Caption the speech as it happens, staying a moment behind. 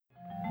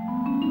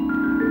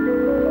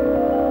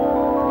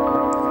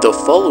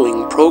The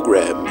following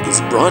program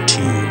is brought to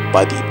you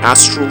by the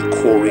Astral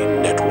Quarry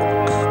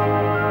Network.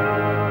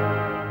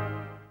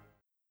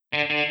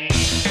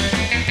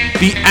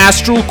 The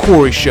Astral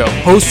Quarry Show,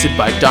 hosted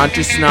by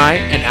Dante Sinai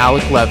and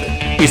Alec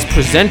Levin, is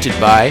presented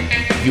by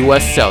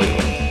US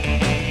Cellular.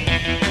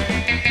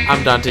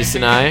 I'm Dante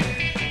Sinai.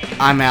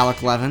 I'm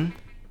Alec Levin.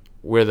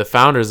 We're the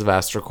founders of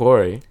Astral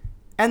Quarry.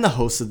 And the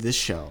host of this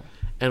show.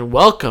 And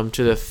welcome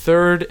to the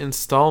third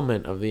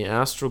installment of the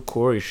Astral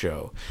Quarry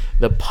Show,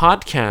 the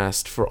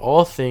podcast for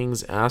all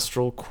things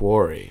Astral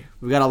Quarry.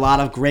 We got a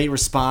lot of great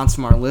response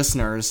from our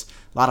listeners,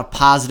 a lot of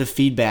positive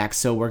feedback,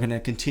 so we're going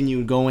to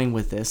continue going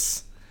with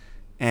this.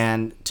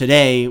 And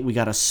today we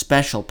got a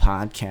special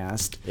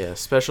podcast. Yeah,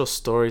 special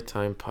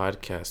storytime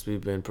podcast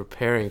we've been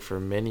preparing for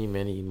many,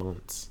 many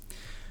months.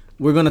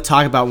 We're going to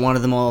talk about one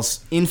of the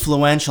most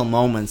influential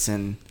moments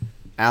in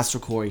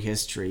Astral Quarry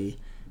history,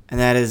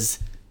 and that is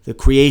the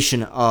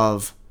creation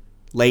of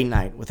Late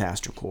Night with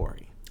Astral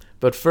Quarry.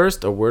 But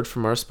first, a word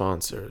from our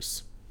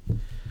sponsors.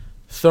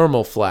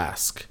 Thermal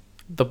Flask,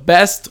 the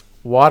best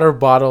water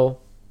bottle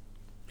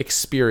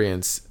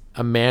experience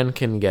a man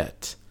can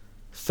get.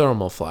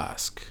 Thermal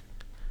Flask.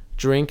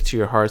 Drink to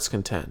your heart's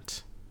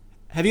content.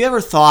 Have you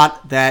ever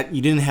thought that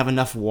you didn't have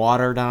enough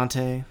water,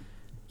 Dante?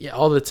 Yeah,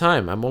 all the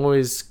time. I'm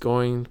always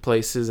going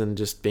places and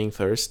just being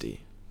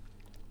thirsty.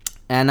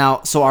 And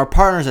now, so our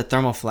partners at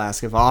Thermal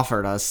Flask have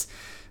offered us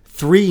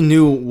 3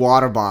 new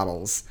water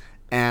bottles,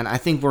 and I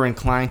think we're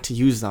inclined to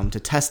use them to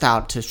test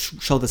out, to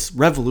show this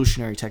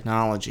revolutionary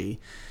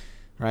technology,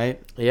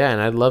 right? Yeah, and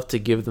I'd love to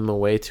give them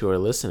away to our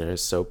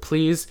listeners, so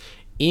please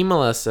email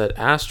us at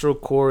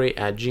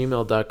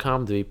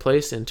astralquarry@gmail.com to be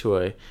placed into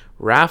a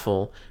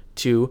raffle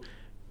to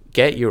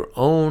get your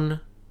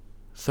own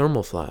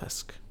thermal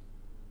flask.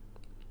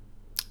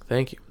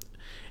 Thank you.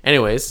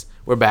 Anyways,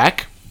 we're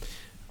back.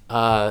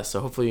 So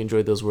hopefully you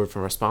enjoyed those words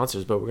from our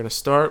sponsors, but we're going to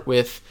start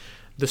with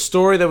the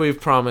story that we've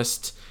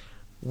promised.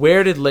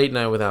 Where did Late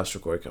Night with Astral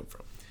Quarry come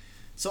from?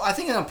 So I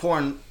think an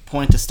important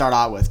point to start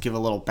out with, give a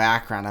little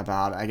background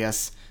about, I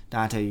guess,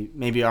 Dante,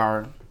 maybe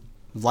our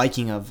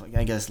liking of,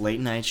 I guess, late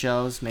night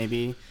shows,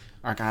 maybe,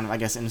 our kind of, I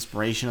guess,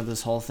 inspiration of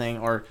this whole thing.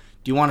 Or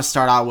do you want to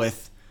start out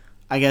with,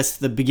 I guess,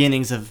 the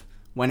beginnings of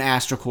when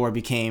Astral Quarry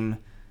became,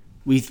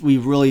 we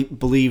really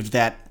believed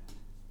that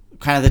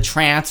kind of the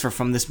transfer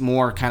from this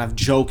more kind of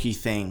jokey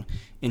thing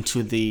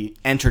into the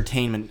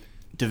entertainment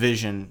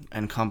division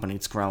and company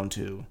it's grown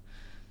to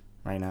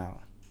right now.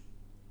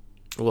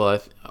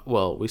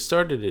 Well, we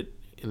started it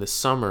in the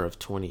summer of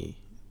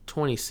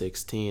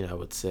 2016, I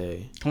would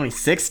say.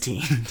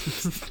 2016?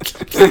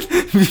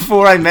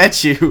 Before I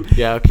met you.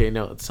 Yeah, okay,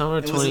 no. It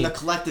was in the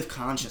collective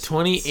consciousness.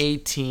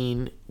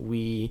 2018,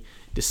 we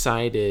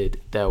decided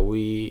that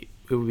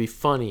it would be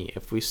funny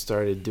if we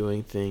started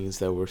doing things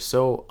that were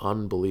so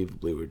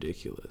unbelievably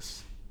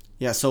ridiculous.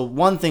 Yeah, so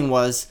one thing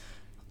was,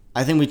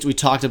 I think we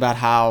talked about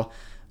how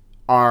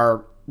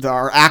our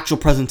actual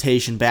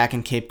presentation back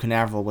in Cape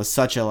Canaveral was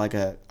such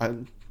a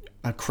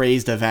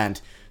crazed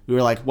event. We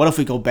were like, what if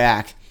we go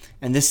back,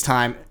 and this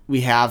time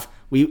we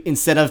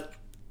instead of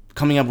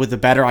coming up with a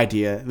better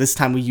idea, this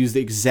time we use the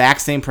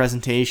exact same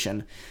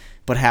presentation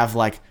but have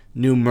like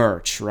new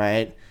merch,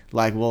 right?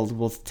 Like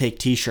we'll take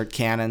t-shirt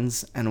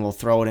cannons and we'll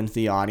throw it into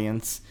the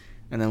audience,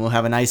 and then we'll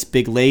have a nice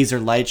big laser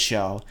light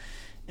show,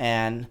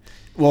 and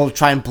we'll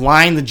try and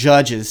blind the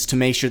judges to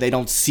make sure they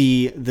don't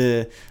see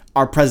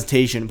our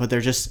presentation, but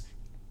they're just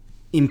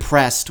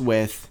impressed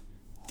with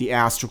the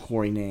Astral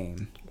Quarry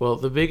name. Well,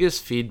 the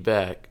biggest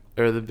feedback,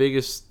 or the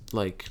biggest,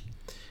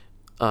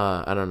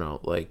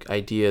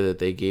 idea that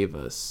they gave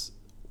us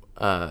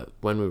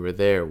when we were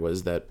there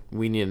was that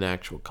we need an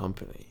actual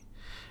company.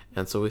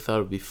 And so we thought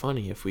it would be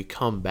funny if we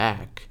come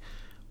back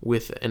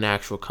with an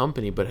actual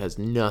company, but has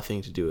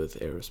nothing to do with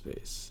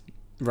aerospace.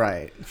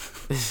 Right.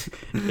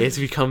 Is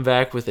we come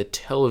back with a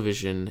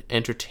television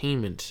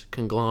entertainment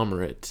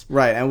conglomerate.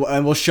 Right,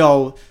 and we'll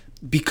show,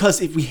 because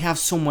if we have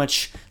so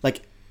much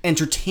like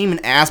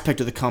entertainment aspect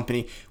of the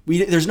company,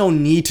 there's no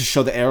need to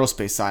show the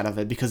aerospace side of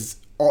it, because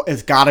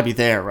it's got to be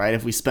there, right?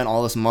 If we spent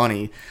all this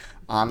money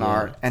on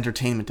our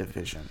entertainment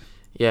division.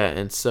 Yeah,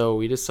 and so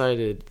we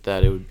decided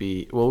that it would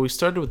be... Well, we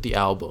started with the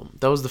album.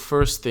 That was the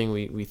first thing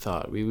we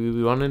thought.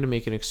 We wanted to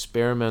make an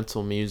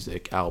experimental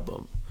music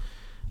album.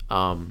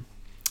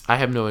 I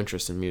have no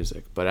interest in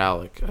music, but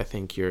Alec, I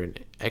think you're an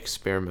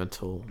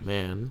experimental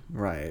man.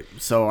 Right.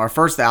 So our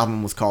first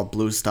album was called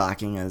Blue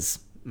Stocking, as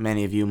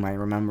many of you might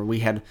remember. We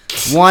had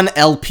one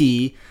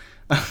LP.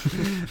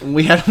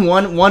 We had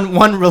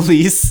one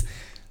release,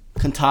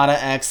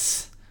 Cantata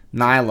X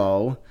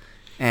Nilo.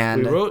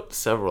 And we wrote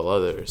several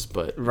others,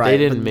 but right, they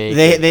didn't make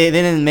it. They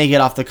didn't make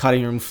it off the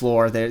cutting room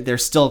floor. They're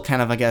still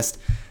kind of, I guess,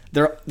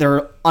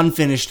 they're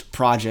unfinished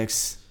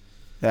projects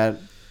that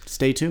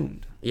stay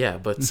tuned. Yeah,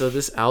 but so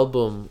this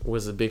album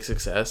was a big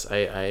success.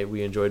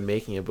 We enjoyed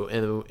making it, but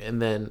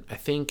and then I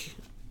think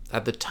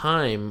at the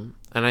time,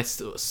 and I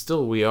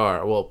still we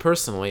are. Well,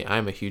 personally,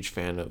 I'm a huge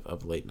fan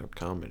of late night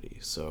comedy,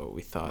 so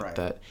we thought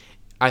that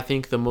I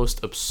think the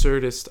most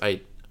absurdist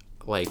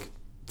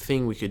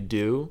thing we could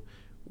do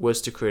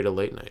was to create a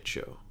late night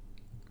show.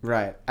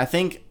 Right. I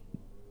think.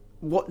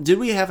 What did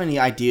we have any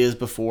ideas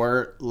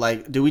before?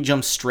 Like, did we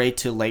jump straight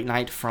to late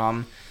night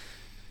from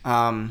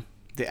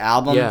the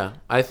album? Yeah,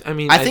 I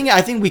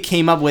think we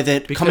came up with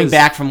it coming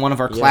back from one of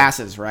our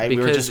classes, right? We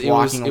were just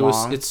walking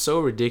along. It's so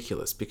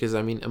ridiculous because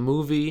a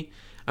movie.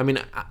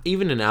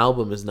 Even an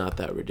album is not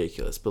that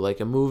ridiculous, but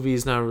like a movie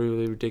is not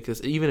really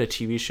ridiculous. Even a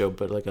TV show,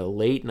 but like a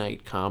late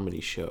night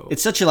comedy show.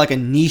 It's such a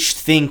niche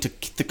thing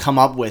to come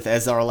up with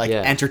as our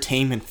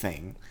entertainment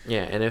thing.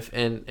 Yeah,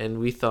 and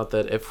we thought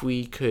that if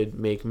we could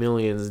make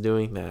millions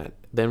doing that,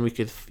 then we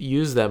could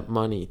use that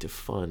money to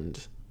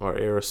fund our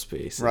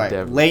aerospace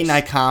endeavors. Late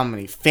night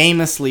comedy,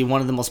 famously one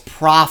of the most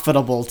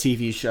profitable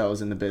TV shows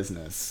in the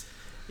business.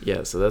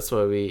 Yeah, so that's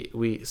why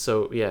we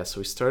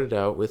started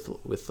out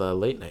with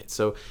late night.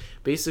 So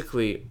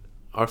basically,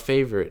 our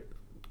favorite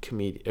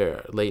late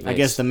night, I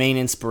guess the main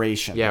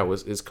inspiration. Yeah,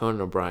 is Conan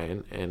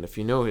O'Brien, and if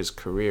you know his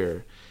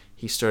career,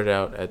 he started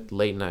out at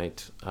late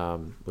night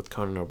with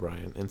Conan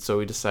O'Brien, and so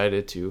we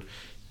decided to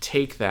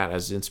take that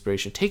as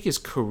inspiration, take his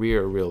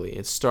career really,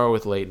 and start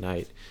with late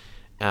night,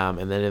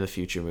 and then in the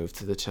future move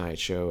to the Tonight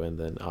Show, and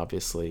then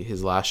obviously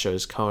his last show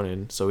is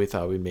Conan, so we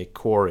thought we'd make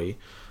Corey.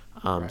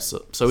 Right.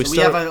 So we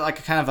have a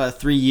kind of a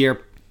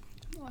 3-year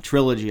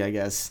trilogy, I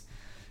guess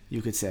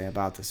you could say,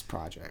 about this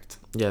project.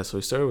 Yeah, so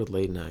we started with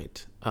late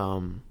night.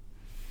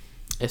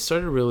 It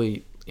started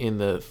really in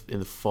the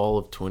fall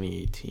of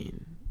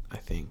 2018, I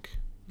think.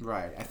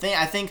 Right. I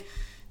think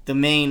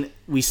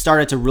we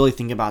started to really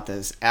think about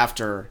this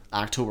after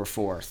October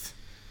 4th,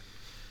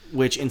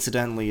 which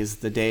incidentally is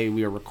the day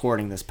we are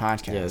recording this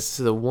podcast. Yes,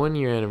 so the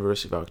 1-year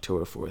anniversary of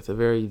October 4th, a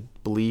very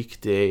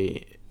bleak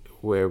day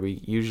where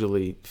we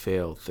usually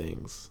fail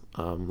things.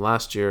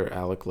 Last year,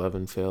 Alec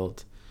Levin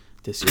failed.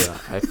 This year,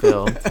 I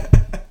failed.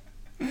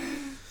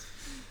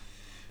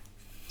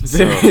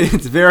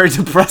 It's a very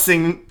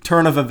depressing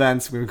turn of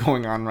events we're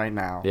going on right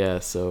now. Yeah,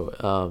 so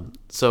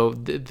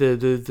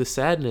the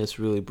sadness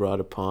really brought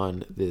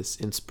upon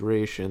this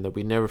inspiration that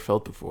we never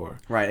felt before.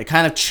 Right, it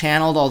kind of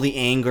channeled all the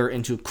anger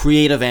into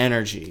creative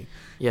energy.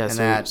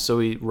 Yeah, so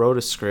we wrote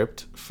a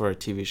script for a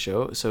TV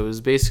show. So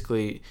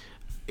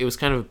it was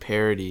kind of a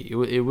parody.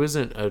 It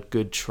wasn't a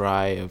good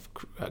try of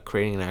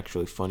creating an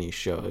actually funny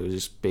show. It was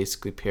just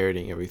basically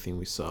parodying everything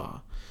we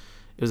saw.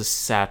 It was a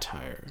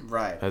satire.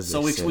 Right.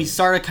 So we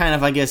started kind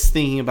of, I guess,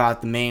 thinking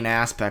about the main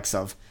aspects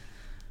of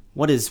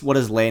what is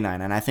late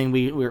night. And I think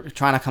we were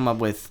trying to come up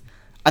with...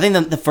 I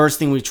think the first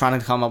thing we were trying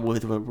to come up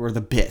with were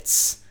the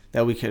bits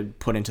that we could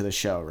put into the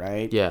show,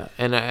 right? Yeah,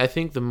 and I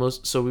think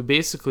so we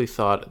basically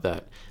thought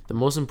that the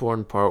most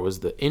important part was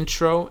the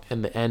intro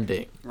and the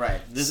ending. Right.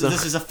 This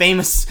is a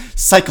famous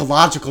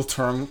psychological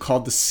term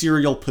called the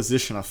serial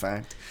position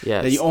effect.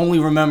 Yes. That you only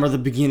remember the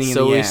beginning and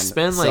the end.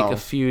 So we spent a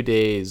few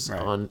days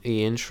on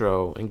the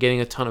intro and getting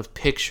a ton of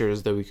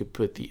pictures that we could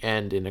put the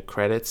end in a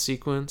credit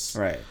sequence.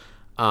 Right.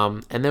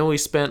 And then we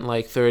spent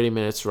 30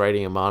 minutes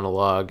writing a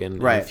monologue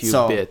and a few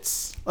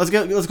bits. Let's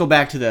go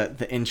back to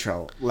the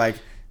intro.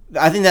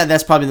 I think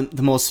that's probably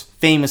the most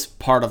famous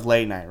part of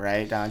late night,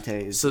 right,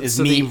 Dante? Is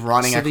me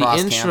running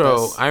across campus. The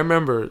intro, I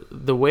remember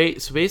the way.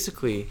 So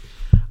basically,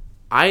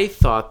 I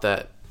thought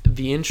that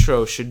the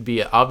intro should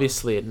be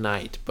obviously at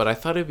night, but I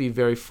thought it'd be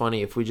very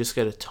funny if we just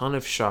get a ton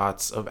of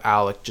shots of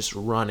Alec just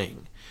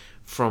running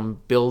from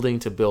building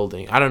to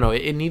building. I don't know.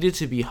 It needed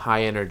to be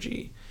high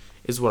energy,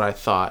 is what I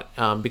thought,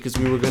 because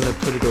we were gonna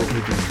put it over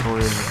the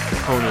Conan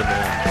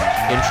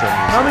intro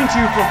music. Coming to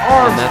you from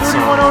Arms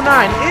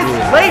 3109,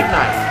 it's late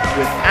night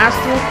with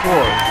Astral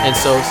Core. And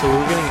so we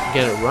were gonna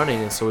get it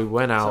running, and so we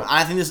went out. So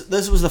I think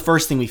this was the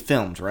first thing we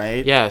filmed,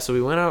 right? Yeah, so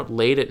we went out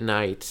late at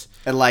night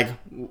at like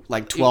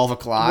 12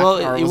 o'clock.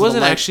 Well, it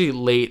wasn't actually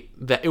late.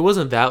 It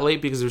wasn't that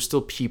late because there were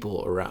still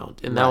people around,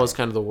 and that was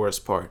kind of the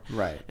worst part.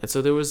 Right. And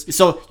so there was.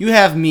 So you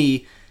have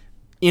me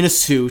in a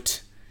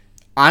suit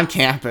on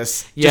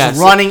campus, just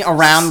running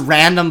around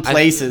random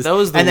places. That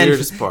was the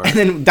weirdest part. And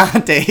then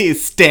Dante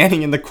is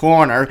standing in the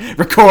corner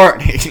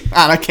recording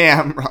on a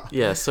camera.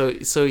 Yeah, so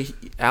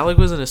Alec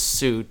was in a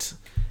suit,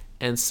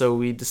 and so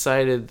we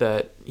decided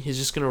that he's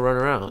just going to run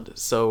around.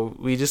 So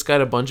we just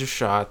got a bunch of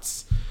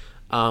shots.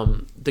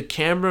 The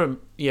camera,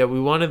 we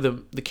wanted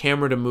the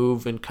camera to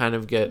move and kind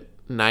of get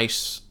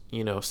nice,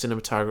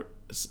 cinematography,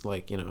 I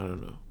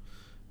don't know,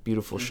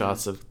 beautiful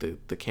shots of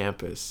the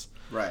campus.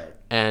 Right.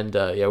 And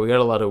we got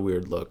a lot of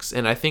weird looks.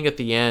 And I think at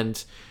the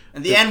end...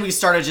 At the end, we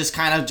started just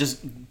kind of just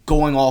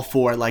going all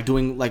for it,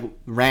 doing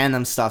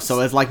random stuff. So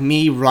it's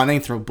me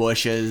running through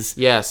bushes.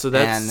 Yeah, so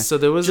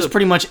there was just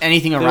pretty much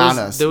anything around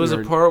us. There was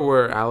a part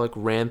where Alec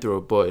ran through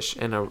a bush,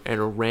 and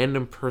a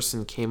random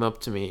person came up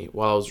to me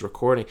while I was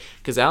recording,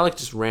 because Alec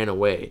just ran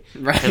away,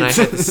 right. And I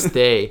had to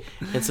stay.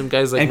 And some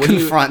guys and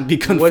be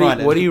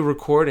confronted. What are you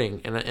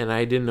recording? And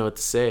I didn't know what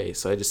to say,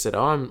 so I just said,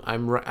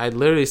 I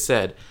literally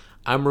said,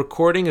 I'm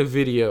recording a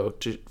video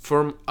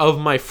of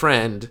my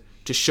friend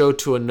to show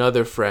to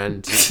another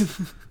friend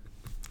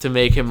to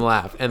make him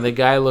laugh. And the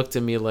guy looked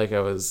at me like I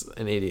was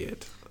an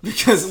idiot.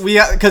 because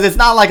it's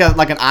not like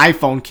an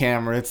iPhone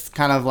camera. It's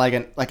kind of like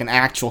an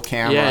actual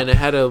camera. Yeah, and it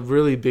had a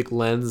really big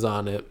lens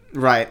on it.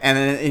 Right,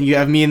 and you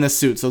have me in the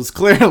suit, so it's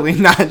clearly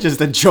not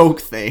just a joke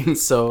thing.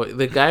 So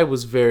the guy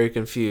was very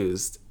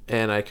confused,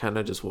 and I kind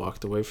of just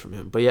walked away from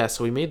him. But yeah,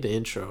 so we made the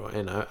intro,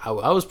 and I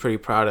was pretty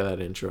proud of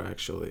that intro,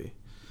 actually.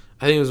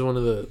 I think it was one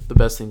of the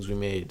best things we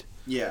made.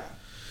 Yeah.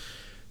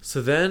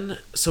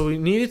 So we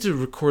needed to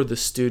record the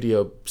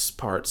studio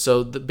part.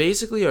 So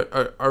basically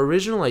our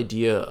original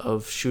idea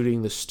of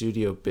shooting the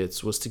studio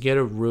bits was to get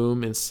a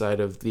room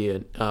inside of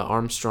the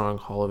Armstrong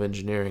Hall of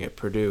Engineering at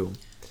Purdue.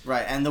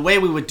 Right, and the way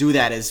we would do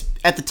that is,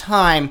 at the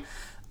time,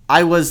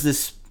 I was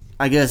this,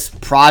 I guess,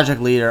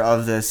 project leader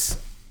of this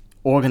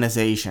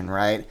organization,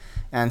 right?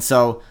 And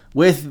so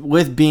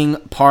with being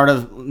part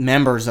of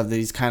members of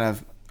these kind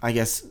of, I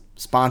guess,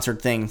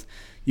 sponsored things,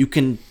 you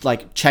can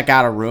like check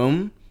out a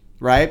room,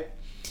 right?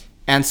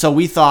 And so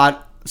we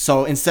thought,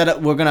 so instead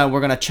of we're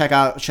gonna check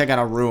out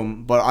a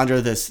room, but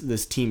under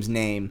this team's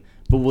name,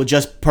 but we'll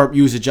just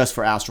use it just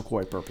for Astral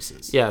Quarry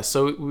purposes. Yeah,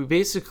 so we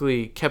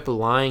basically kept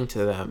lying to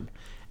them.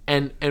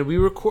 And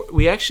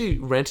we actually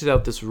rented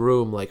out this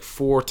room like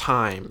 4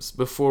 times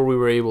before we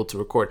were able to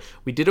record.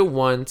 We did it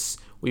once.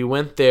 We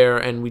went there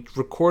and we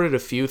recorded a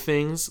few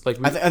things.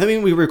 Like I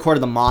think we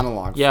recorded the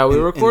monologue. Yeah, we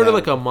recorded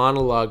like a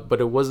monologue,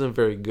 but it wasn't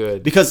very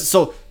good. Because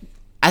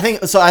I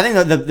think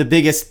that the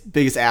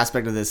biggest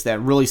aspect of this that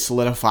really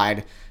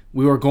solidified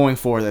we were going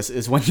for this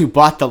is when you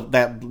bought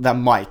that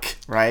mic,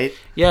 right?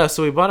 Yeah,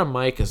 so we bought a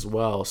mic as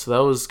well. So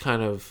that was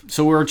kind of...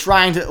 So we're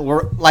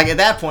like at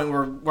that point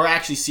we're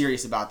actually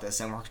serious about this,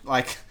 and we're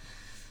like,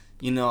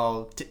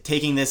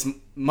 taking this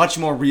much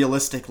more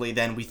realistically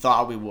than we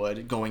thought we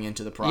would going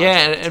into the project.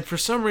 Yeah, and for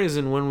some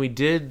reason when we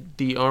did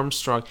the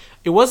Armstrong,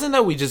 it wasn't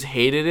that we just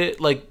hated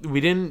it. Like,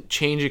 we didn't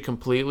change it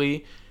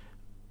completely.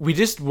 We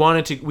just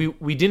wanted to...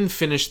 We didn't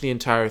finish the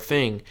entire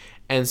thing.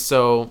 And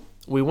so...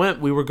 We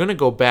were going to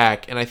go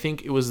back, and I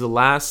think it was the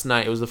last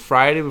night. It was the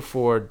Friday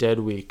before Dead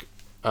Week,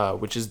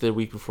 which is the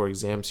week before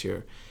exams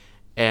here.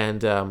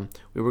 And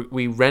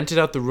we rented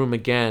out the room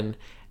again,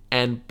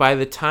 and by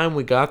the time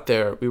we got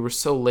there, we were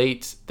so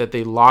late that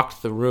they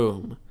locked the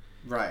room.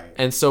 Right.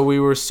 And so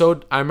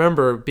I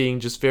remember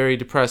being just very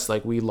depressed,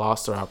 like we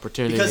lost our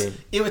opportunity. Because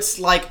it was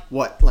like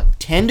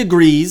 10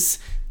 degrees,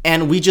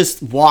 and we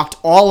just walked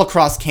all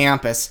across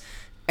campus.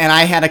 And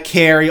I had to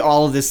carry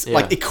all of this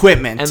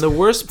equipment. And the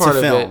worst part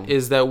of it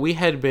is that we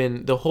had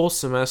been the whole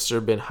semester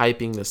been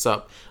hyping this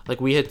up.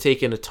 Like, we had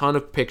taken a ton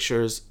of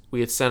pictures. We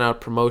had sent out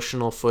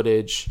promotional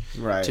footage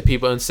to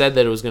people and said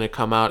that it was going to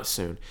come out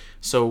soon.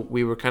 So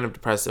we were kind of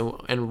depressed.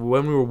 And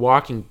when we were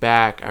walking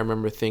back, I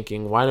remember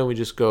thinking, why don't we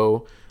just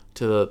go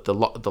to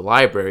the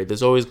library?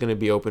 There's always going to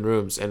be open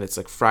rooms, and it's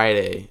like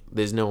Friday.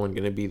 There's no one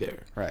going to be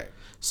there. Right.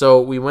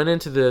 So we went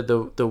into the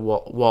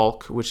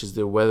WALC, which is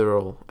the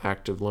Wetherill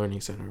Active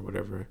Learning Center or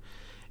whatever,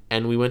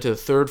 and we went to the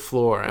 3rd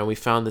floor, and we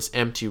found this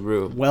empty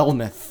room.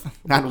 Wellmouth,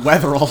 not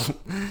Wetherill.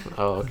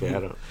 Oh, okay, I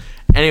don't.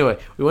 Anyway,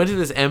 we went to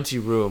this empty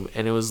room,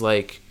 and it was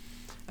like,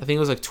 I think it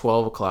was like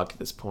 12 o'clock at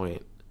this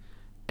point,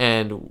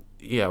 and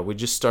yeah, we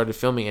just started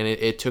filming, and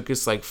it took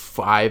us like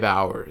 5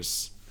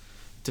 hours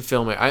to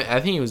film it.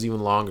 I think it was even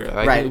longer.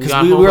 Right,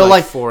 because we were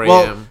like 4 a.m.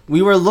 Well,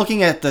 we were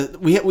looking at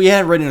we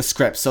had written a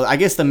script, so I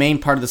guess the main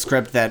part of the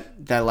script that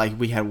like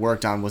we had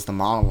worked on was the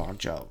monologue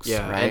jokes.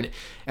 Yeah, right.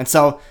 And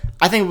so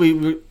I think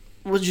we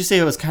would you say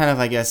it was kind of,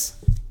 I guess,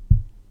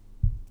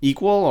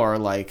 equal, or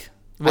like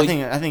well,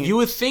 I think you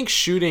would think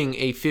shooting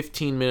a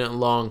 15-minute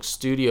long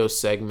studio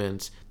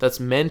segment that's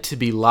meant to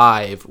be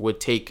live would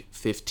take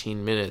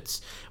 15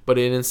 minutes, but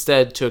it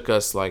instead took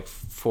us like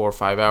 4 or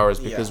 5 hours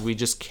because we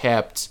just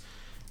kept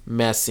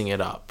messing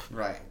it up.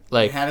 Right.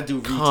 Like, had to do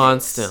retakes.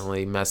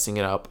 Constantly messing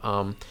it up.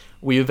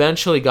 We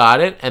eventually got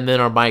it, and then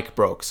our mic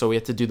broke, so we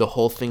had to do the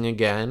whole thing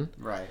again.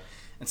 Right.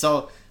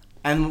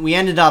 And we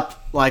ended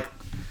up like,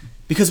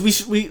 because we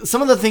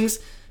some of the things,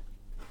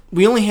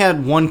 we only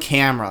had one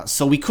camera,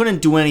 so we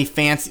couldn't do any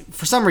fancy.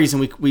 For some reason,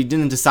 we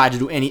didn't decide to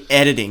do any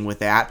editing with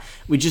that.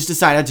 We just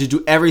decided to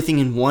do everything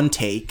in one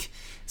take.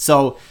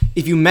 So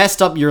if you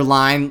messed up your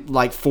line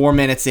like 4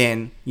 minutes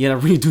in, you had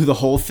to redo the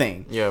whole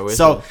thing. Yeah.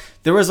 So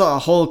there was a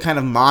whole kind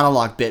of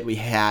monologue bit we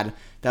had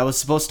that was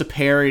supposed to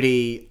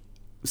parody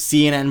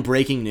CNN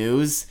breaking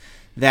news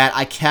that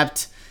I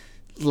kept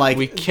like.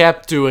 We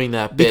kept doing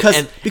that bit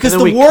because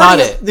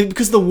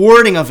the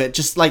wording of it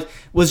just like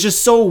was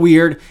just so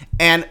weird,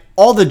 and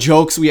all the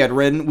jokes we had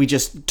written we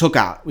just took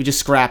out. We just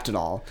scrapped it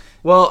all.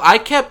 Well,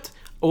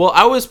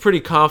 I was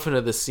pretty confident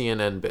of the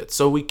CNN bit,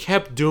 so we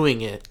kept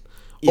doing it.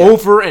 Yeah.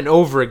 Over and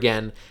over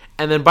again,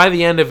 and then by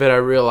the end of it I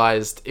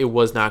realized it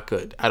was not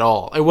good at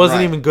all. It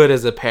wasn't even good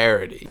as a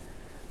parody.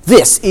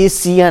 This is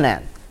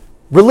CNN.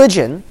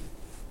 Religion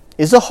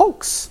is a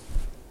hoax.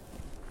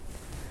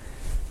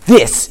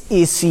 This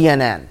is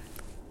CNN.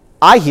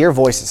 I hear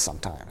voices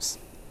sometimes.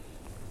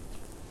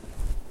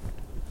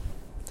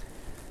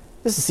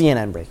 This is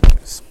CNN breaking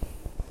news.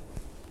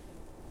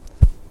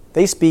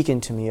 They speak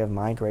into me of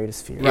my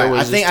greatest fear. Right.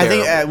 I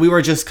think we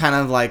were just kind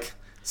of like.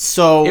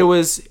 So it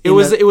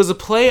was a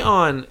play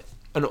on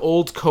an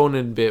old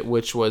Conan bit,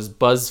 which was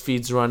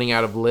BuzzFeed's running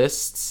out of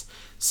lists.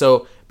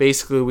 So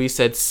basically we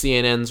said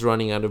CNN's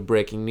running out of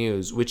breaking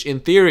news, which in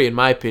theory, in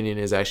my opinion,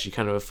 is actually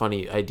kind of a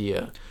funny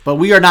idea. But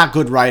we are not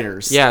good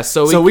writers. Yeah,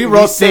 so we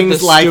wrote things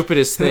the like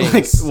stupidest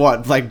things.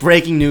 Like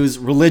breaking news,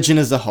 religion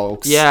is a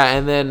hoax. Yeah,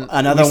 and then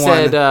Another we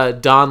one.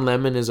 said Don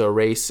Lemon is a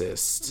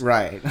racist.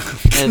 Right.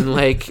 And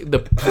like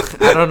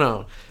I don't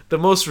know, the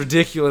most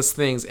ridiculous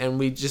things, and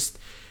we just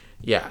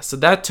so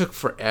that took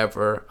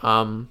forever.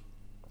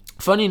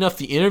 Funny enough,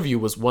 the interview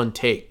was one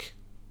take.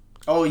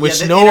 Oh, yeah,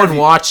 which no one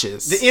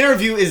watches. The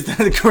interview is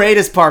the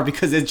greatest part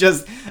because it's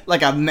just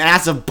like a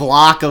massive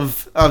block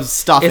of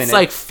stuff in it. It's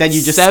like that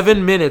you just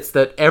 7 minutes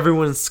that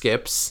everyone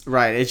skips.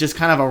 Right. It's just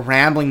kind of a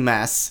rambling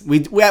mess.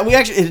 We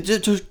actually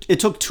it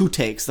took 2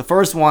 takes. The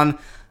first one,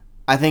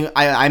 I think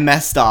I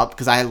messed up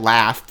because I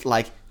laughed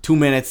like 2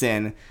 minutes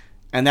in,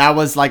 and that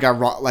was like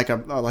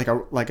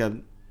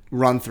a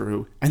run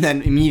through, and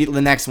then immediately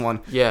the next one,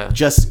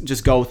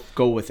 just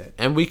go with it.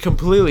 And we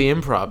completely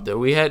improv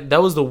it.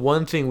 That was the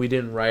one thing we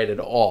didn't write at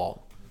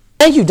all.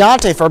 Thank you,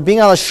 Dante, for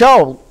being on the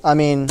show. I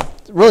mean,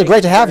 really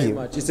great to have you.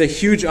 Much. It's a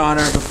huge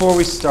honor. Before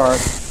we start,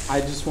 I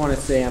just want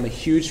to say I'm a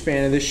huge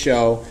fan of this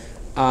show.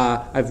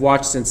 I've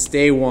watched since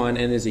day one,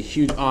 and it's a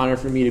huge honor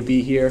for me to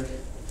be here.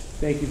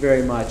 Thank you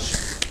very much.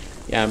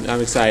 Yeah,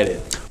 I'm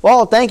excited.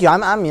 Well, thank you.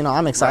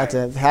 I'm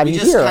excited to have you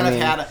here. We just kind of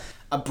had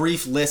a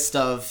brief list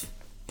of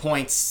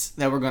points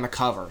that we're going to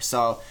cover.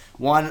 So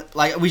one,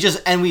 like and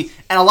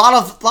a lot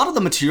of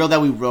the material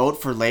that we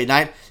wrote for late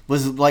night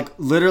was like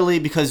literally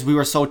because we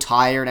were so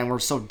tired and we're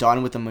so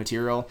done with the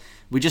material,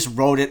 we just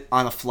wrote it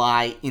on the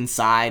fly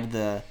inside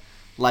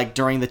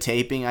during the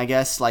taping, I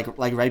guess, like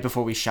right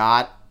before we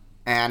shot.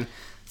 And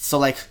so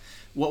like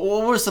what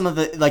were some of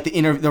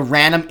the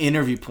random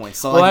interview points?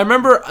 So I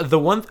remember the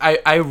one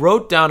I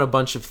wrote down a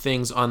bunch of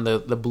things on the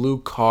blue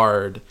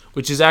card,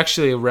 which is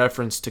actually a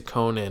reference to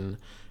Conan.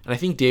 And I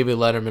think David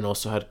Letterman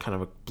also had kind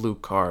of a blue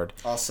card.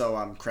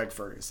 Also, Craig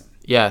Ferguson.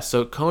 Yeah,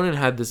 so Conan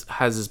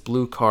has this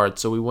blue card.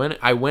 So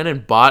I went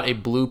and bought a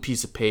blue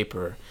piece of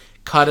paper,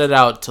 cut it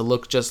out to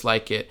look just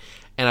like it,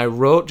 and I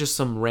wrote just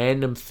some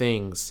random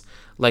things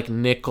like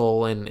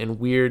nickel and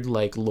weird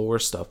like lore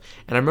stuff.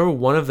 And I remember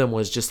one of them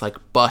was just like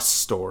bus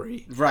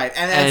story. Right,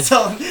 and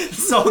so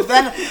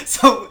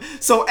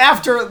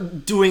after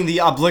doing the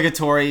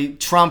obligatory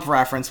Trump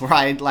reference where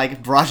I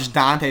like brushed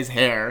Dante's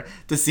hair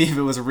to see if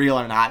it was real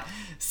or not.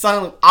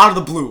 Suddenly, out of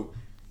the blue.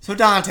 So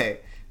Dante,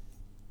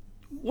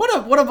 what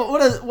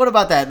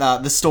about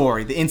that? The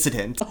story, the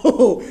incident.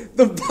 Oh,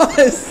 the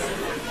bus.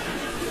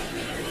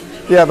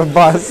 Yeah, the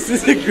bus.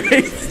 This is a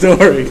great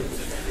story.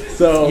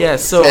 So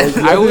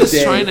I was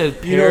trying to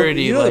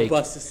parody you know like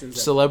bus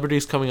systems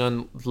celebrities coming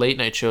on late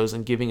night shows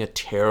and giving a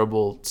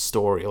terrible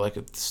story, like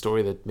a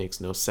story that makes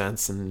no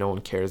sense and no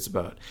one cares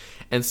about.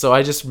 And so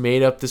I just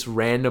made up this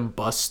random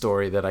bus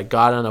story that I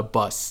got on a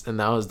bus, and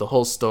that was the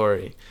whole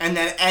story. And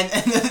then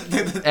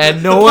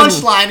the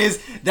punchline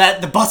is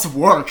that the bus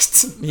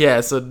works.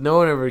 Yeah, so no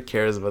one ever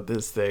cares about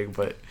this thing,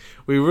 but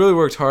we really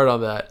worked hard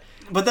on that.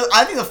 But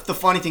I think the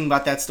funny thing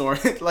about that story,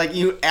 like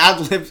you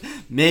ad-libbed,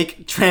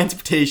 make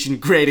transportation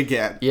great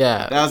again.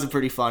 Yeah. That was a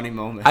pretty funny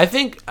moment. I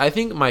think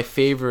my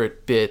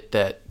favorite bit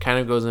that kind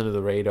of goes under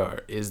the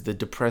radar is the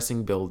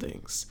depressing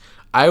buildings.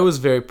 I was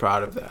very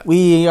proud of that.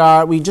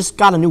 We just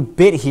got a new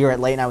bit here at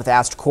Late Night with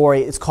Ask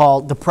Corey. It's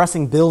called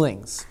Depressing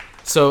Buildings.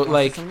 So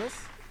like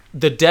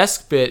the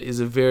desk bit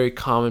is a very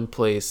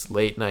commonplace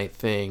late night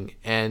thing,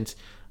 and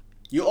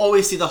you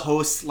always see the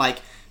hosts like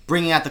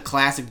bringing out the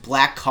classic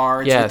black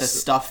cards with the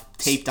stuff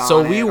taped on it.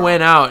 So we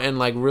went out and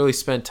like really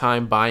spent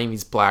time buying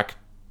these black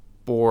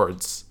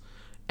boards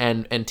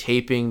and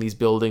taping these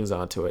buildings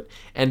onto it.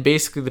 And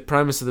basically the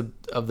premise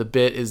of the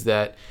bit is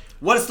that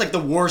what is like the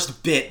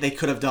worst bit they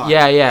could have done?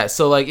 Yeah.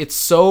 So like it's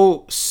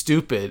so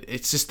stupid.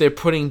 It's just they're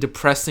putting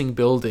depressing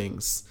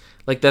buildings.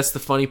 Like that's the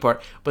funny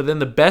part. But then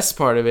the best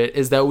part of it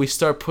is that we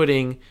start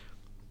putting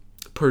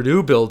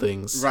Purdue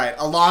buildings, right,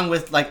 along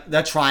with like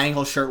the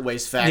Triangle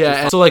Shirtwaist Factory.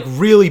 Yeah, so like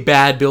really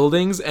bad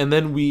buildings, and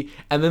then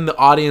the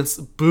audience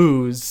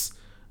boos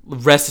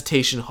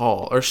Recitation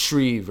Hall or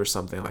Shreve or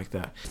something like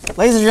that.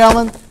 Ladies and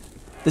gentlemen,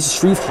 this is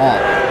Shreve Hall,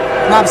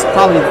 perhaps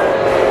probably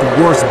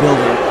the worst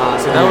building.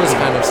 So that was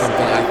kind of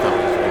something I thought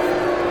was very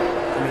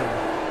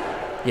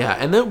funny. Yeah,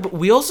 and then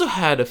we also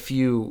had a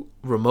few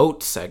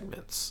remote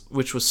segments,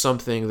 which was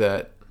something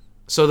that.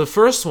 So the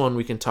first one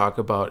we can talk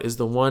about is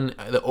the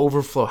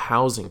overflow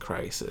housing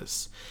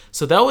crisis.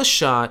 So that was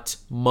shot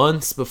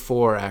months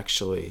before,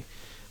 actually,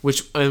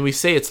 and we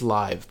say it's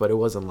live, but it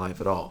wasn't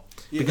live at all.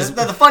 Because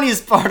the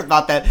funniest part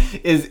about that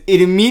is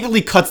it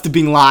immediately cuts to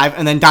being live,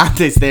 and then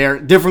Dante's there,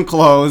 different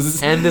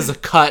clothes, and there's a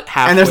cut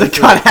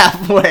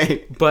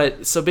halfway.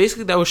 But so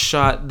basically, that was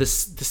shot the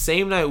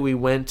same night we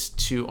went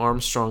to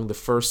Armstrong the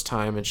first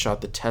time and shot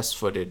the test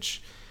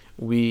footage.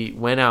 We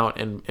went out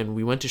and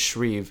we went to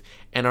Shreve,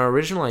 and our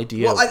original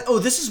idea... Well,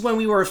 this is when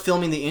we were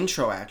filming the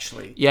intro,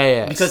 actually.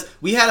 Yeah. Because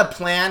we had a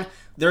plan.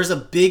 There's a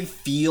big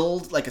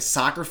field, like a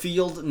soccer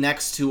field,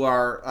 next to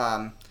our,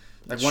 one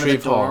of the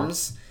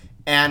dorms.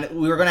 and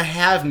we were gonna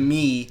have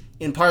me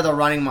in part of the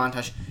running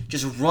montage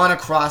just run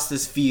across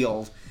this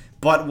field.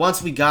 But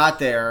once we got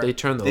there, They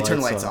turned the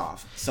lights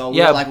off. So we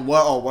Yeah. were like,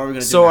 whoa, what are we going to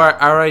do So now?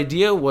 our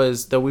idea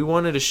was that we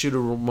wanted to shoot a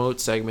remote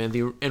segment,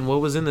 and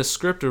what was in the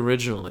script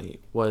originally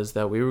was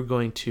that we were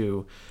going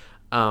to,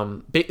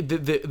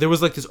 there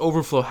was like this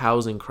overflow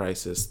housing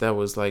crisis that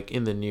was like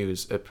in the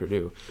news at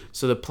Purdue.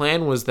 So the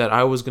plan was that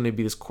I was going to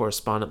be this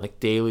correspondent, like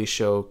Daily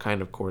Show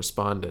kind of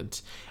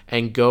correspondent,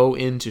 and go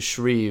into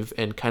Shreve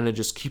and kind of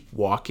just keep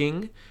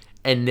walking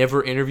and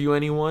never interview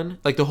anyone.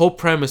 Like the whole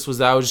premise was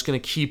that I was just gonna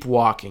keep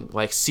walking,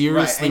 like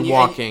seriously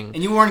walking.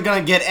 And you weren't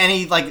gonna get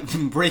any like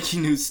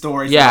breaking news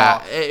stories. Yeah,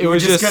 at all. it You were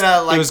was just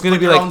gonna like it was gonna put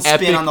be your like own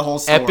spin on the whole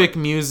story. epic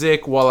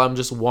music while I'm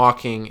just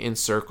walking in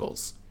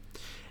circles.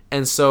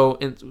 And so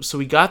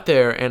we got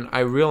there, and I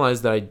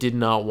realized that I did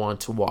not want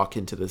to walk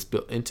into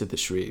the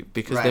Shreve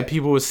because then Right.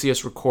 people would see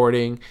us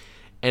recording,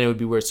 and it would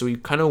be weird. So we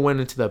kind of went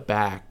into the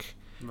back,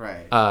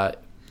 Right.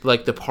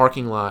 like the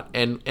parking lot,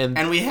 and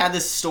we had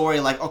this story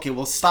like, okay,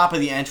 we'll stop at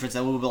the entrance,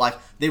 and we'll be like,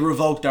 they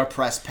revoked our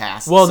press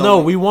pass. Well, So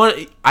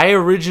no, I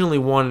originally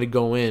wanted to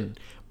go in,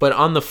 but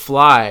on the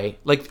fly,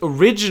 like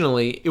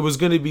originally it was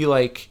going to be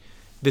like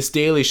this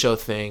Daily Show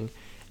thing,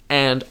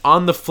 and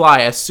on the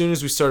fly, as soon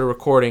as we started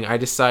recording, I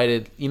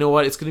decided, you know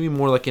what, it's going to be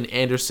more like an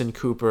Anderson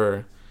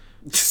Cooper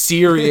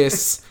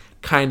serious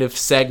kind of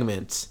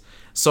segment.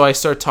 So I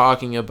start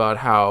talking about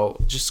how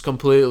just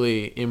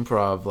completely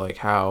improv, like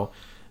how,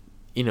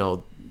 you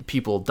know,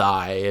 people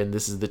die and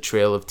this is the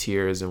Trail of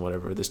Tears and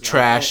whatever. There's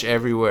trash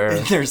everywhere.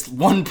 There's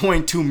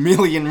 1.2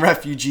 million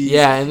refugees.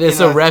 Yeah, and it's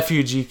in a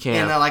refugee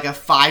camp. in like a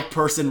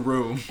 5-person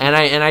room. And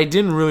I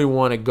didn't really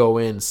want to go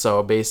in,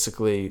 so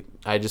basically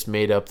I just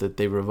made up that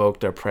they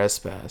revoked our press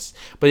pass.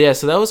 But yeah,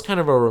 so that was kind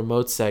of a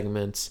remote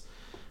segment.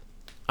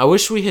 I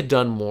wish we had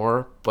done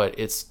more, but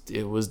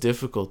it was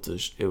difficult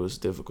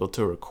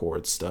to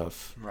record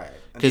stuff. Right.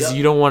 Because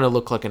you don't want to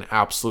look like an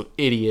absolute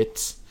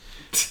idiot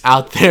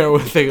out there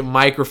with a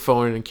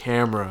microphone and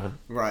camera.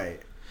 Right.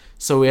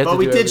 So we had But to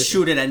we do did everything.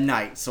 shoot it at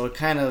night, so it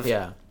kind of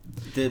Yeah.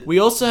 did. We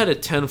also had a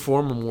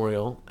 10-4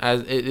 memorial.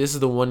 This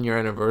is the 1-year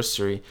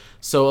anniversary.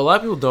 So a lot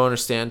of people don't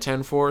understand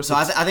 10-4. So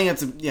I think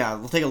it's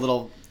we'll take a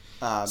little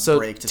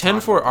break to 10-4,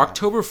 talk about that.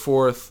 October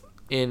 4th,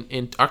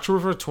 in October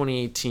 4th,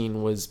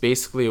 2018 was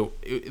basically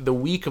the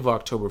week of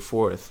October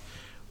 4th.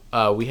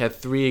 We had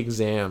 3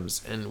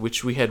 exams, and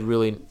which we had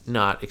really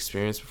not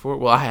experienced before.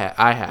 Well,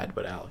 I had,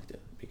 but Alec did,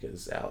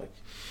 because Alec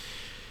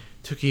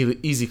took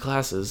easy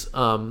classes.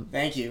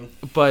 Thank you.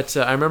 But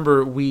I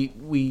remember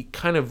we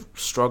kind of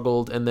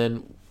struggled, and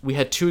then we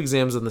had 2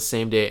 exams on the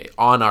same day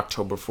on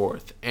October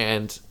 4th.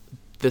 And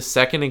the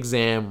second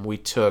exam we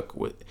took,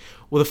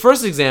 the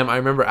first exam I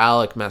remember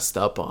Alec messed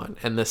up on,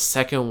 and the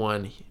second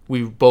one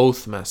we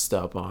both messed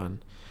up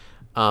on.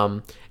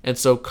 And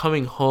so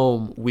coming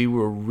home, we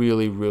were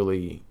really,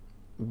 really,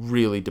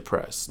 really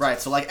depressed.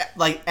 Right. So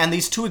and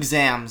these 2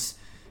 exams,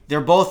 they're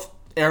both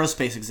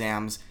aerospace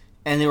exams,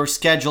 and they were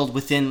scheduled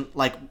within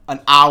like an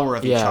hour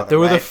of each other. Yeah, they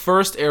were the right?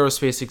 first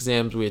aerospace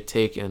exams we had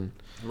taken.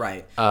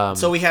 Right.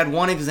 So we had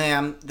one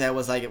exam that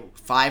was like at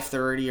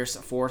 5:30 or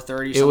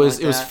 4:30. It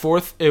was like that.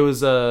 fourth. It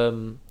was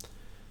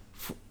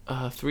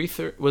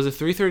 3:30. Was it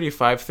 3:30 or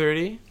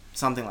 5:30?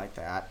 Something like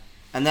that.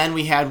 And then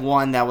we had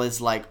one that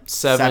was like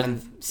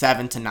 7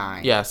 to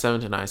 9. Yeah,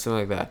 7 to 9, something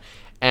like that.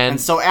 And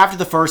And so after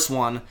the first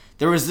one,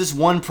 there was this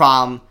one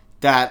problem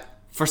that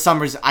for some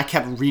reason I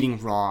kept reading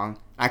wrong.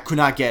 I could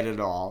not get it at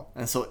all.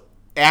 And so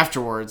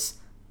afterwards,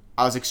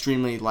 I was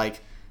extremely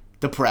like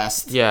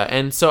depressed. yeah,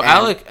 and so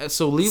Alec,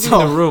 so leaving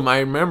so- the room, I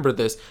remember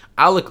this.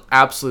 Alec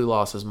absolutely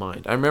lost his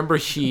mind. I remember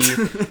he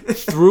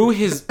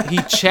he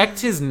checked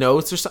his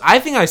notes or something. I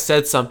think I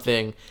said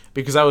something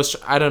because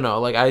I don't know,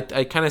 like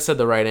I kind of said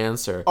the right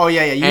answer. Oh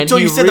yeah. And You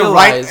he said the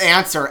right realized-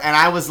 answer, and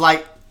I was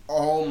like,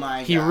 "Oh my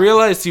god!" He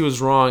realized he was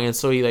wrong, and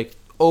so he like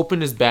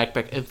opened his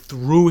backpack and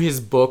threw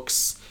his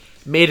books,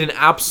 made an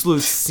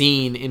absolute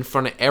scene in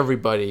front of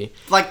everybody.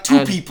 like 2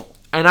 and- people.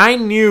 And I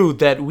knew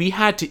that we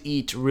had to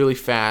eat really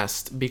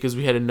fast because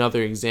we had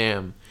another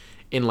exam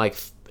in like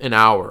an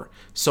hour.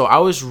 So I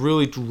was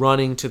really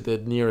running to the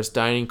nearest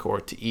dining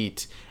court to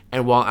eat.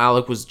 And while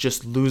Alec was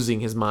just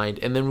losing his mind.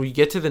 And then we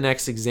get to the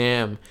next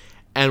exam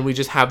and we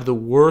just have the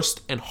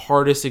worst and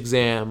hardest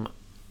exam.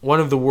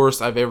 One of the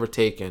worst I've ever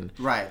taken.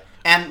 Right.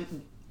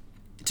 And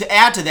to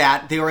add to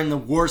that, they were in the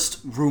worst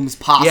rooms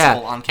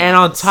possible on campus. And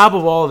on top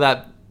of all of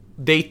that,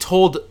 they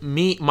told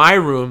my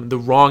room, the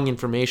wrong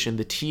information.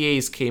 The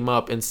TAs came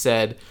up and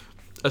said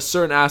a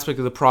certain aspect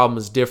of the problem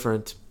is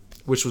different,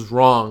 which was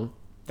wrong.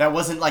 that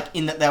wasn't like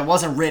that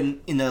wasn't written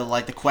in the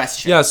like the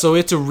question. Yeah, so we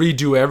had to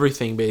redo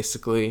everything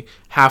basically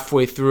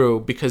halfway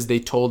through because they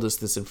told us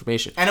this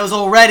information. And it was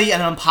already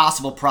an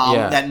impossible problem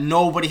Yeah. that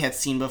nobody had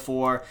seen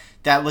before.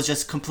 That was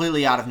just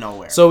completely out of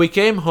nowhere. So we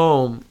came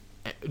home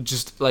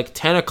just like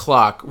 10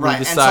 o'clock. right. We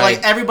And so decided,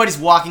 like everybody's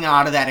walking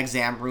out of that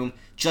exam room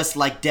just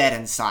like dead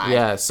inside.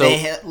 Yeah, so-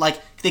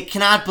 they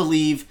cannot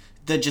believe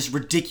the just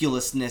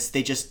ridiculousness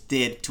they just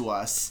did to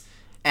us.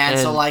 And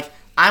so And- like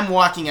I'm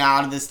walking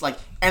out of this like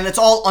and it's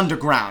all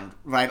underground,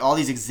 right? All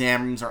these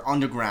exam rooms are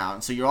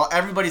underground, so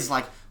everybody's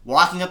like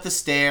walking up the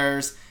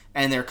stairs,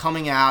 and they're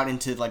coming out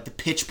into like the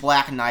pitch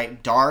black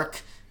night,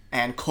 dark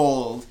and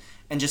cold,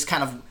 and just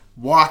kind of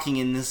walking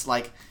in this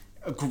like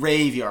a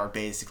graveyard,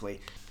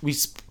 basically. We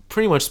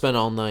pretty much spent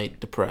all night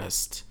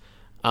depressed.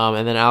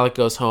 And then Alec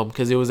goes home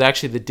because it was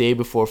actually the day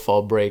before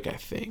fall break, I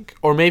think.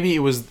 Or maybe it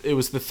was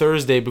the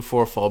Thursday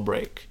before fall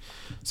break.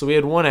 So we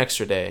had one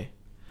extra day.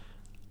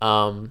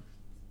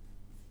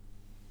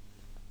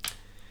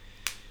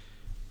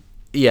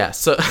 Yeah,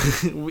 so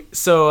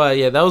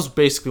that was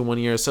basically 1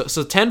 year. So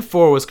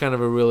 10-4 was kind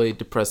of a really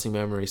depressing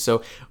memory.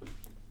 So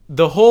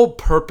the whole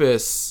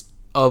purpose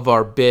of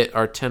our bit,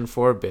 our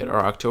 10-4 bit,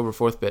 our October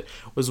 4th bit,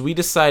 was we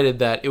decided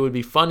that it would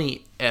be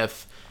funny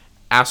if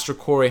Astro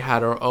Corey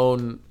had our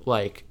own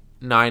like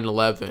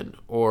 9/11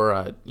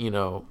 or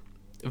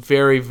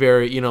very,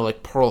 very,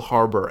 like Pearl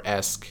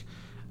Harbor-esque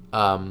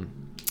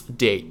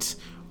date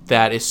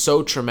that is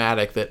so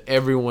traumatic that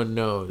everyone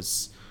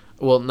knows.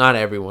 Well, not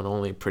everyone,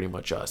 only pretty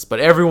much us, but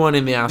everyone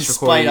in the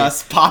Astro Corey, despite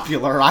us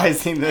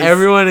popularizing this,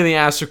 everyone in the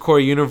Astro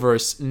Corey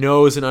universe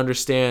knows and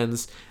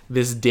understands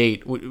this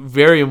date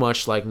very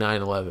much like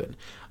 9/11.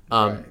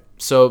 Right.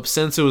 So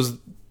since it was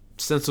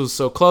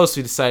so close,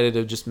 we decided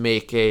to just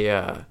make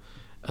a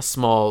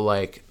small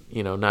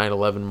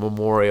 9/11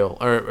 memorial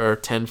or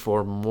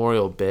 10-4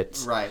 memorial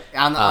bit. Right.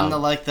 On the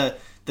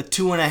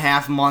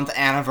 2.5 month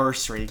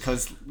anniversary,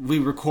 because we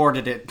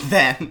recorded it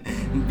then.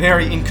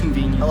 Very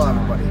inconvenient. Hello,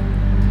 everybody.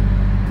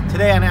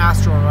 Today on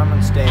Astro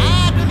Remembrance Day,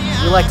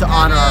 we like to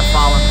honor our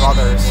fallen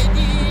brothers who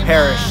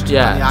perished on the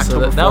Yeah,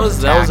 so October that 4th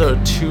was attack our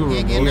two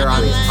remote here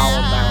on these bits.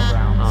 hallowed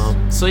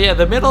battlegrounds. So yeah,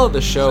 the middle of the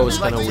show was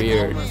kind of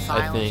weird,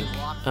 I think.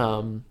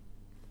 And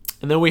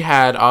then we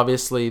had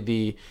obviously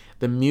the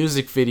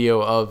music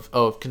video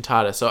of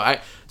Cantata.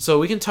 So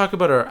we can talk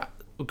about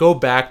go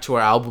back to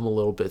our album a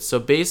little bit. So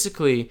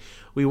basically,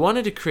 we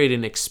wanted to create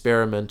an make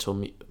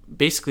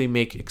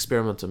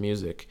experimental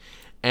music,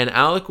 and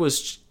Alec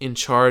was in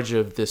charge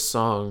of this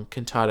song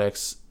Cantata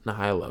ex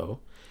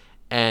Nihilo,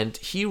 and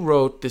he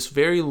wrote this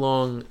very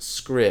long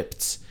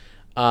script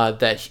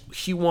that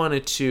he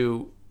wanted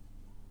to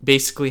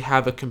basically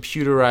have a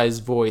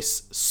computerized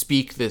voice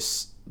speak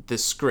this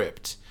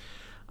script.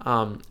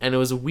 And it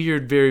was a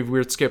very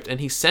weird script,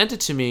 and he sent it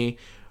to me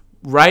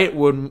right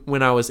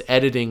when I was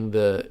editing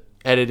the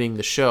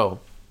show,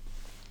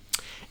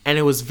 and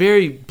it was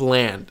very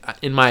bland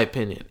in my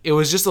opinion. It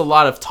was just a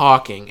lot of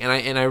talking,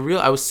 and I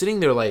was sitting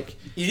there like,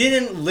 You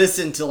didn't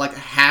listen to like a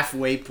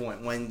halfway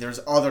point when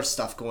there's other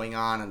stuff going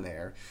on in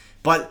there,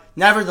 but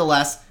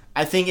nevertheless,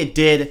 I think it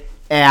did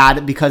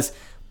add, because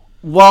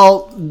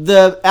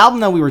the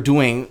album that we were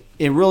doing,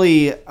 it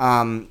really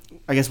I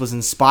guess was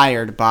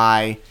inspired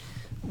by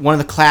one of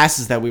the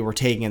classes that we were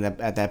taking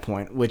at that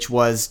point, which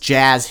was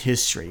jazz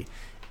history.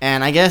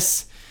 And I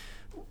guess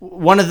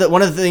one of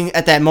the things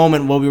at that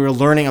moment what we were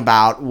learning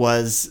about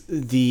was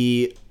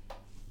the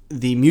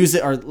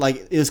music, or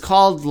like it was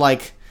called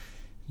like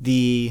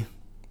the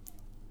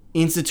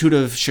Institute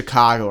of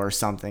Chicago or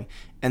something.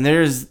 And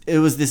it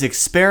was this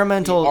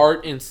experimental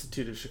Art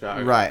Institute of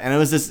Chicago. Right. And it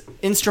was this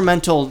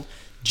instrumental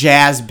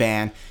jazz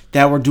band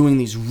that were doing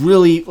these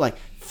really like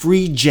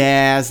free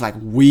jazz, like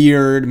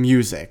weird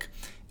music.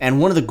 And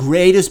one of the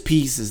greatest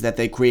pieces that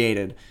they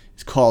created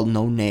is called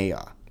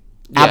Nonea.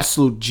 Yeah.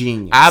 Absolute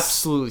genius.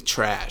 Absolutely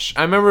trash.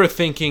 I remember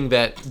thinking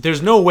that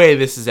there's no way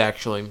this is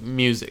actually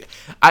music.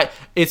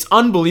 It's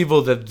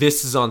unbelievable that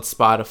this is on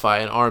Spotify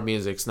and our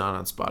music's not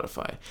on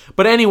Spotify.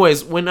 But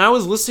anyways, when I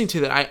was listening to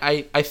that,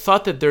 I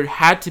thought that there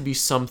had to be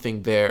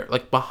something there,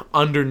 like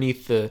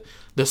underneath the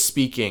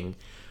speaking.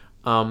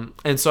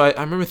 And so I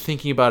remember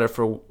thinking about it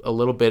for a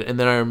little bit, and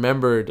then I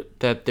remembered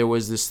that there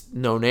was this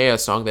Nonea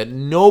song that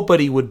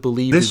nobody would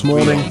believe This is real.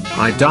 morning,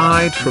 I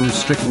died from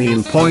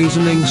strychnine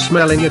poisoning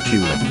smelling a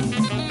tulip.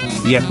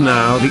 Yet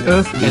now the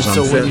earth And is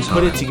so when you unfertile.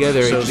 put it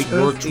together, So it just the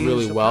earth worked is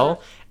really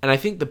well. And I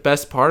think the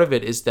best part of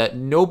it is that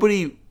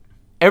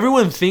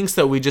everyone thinks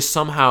that we just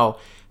somehow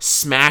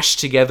smashed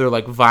together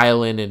like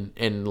violin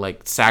and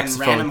like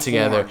saxophone random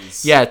together.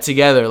 horns. Yeah,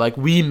 together. Like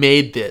we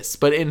made this.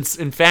 But in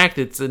fact,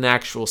 it's an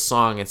actual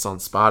song. It's on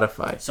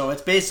Spotify. So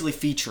it's basically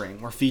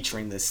we're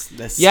featuring this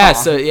Yeah,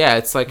 song. so yeah,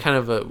 it's like kind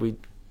of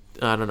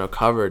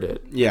covered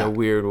it Yeah. in a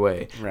weird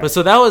way. Right. But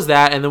so that was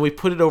that, and then we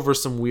put it over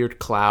some weird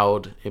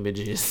cloud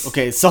images.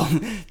 Okay, so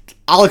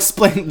I'll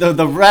explain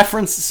the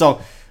reference.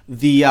 So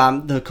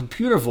the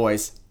computer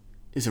voice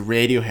is a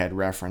Radiohead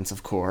reference,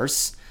 of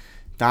course.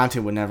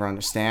 Dante would never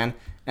understand.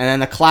 And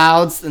then the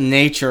clouds, the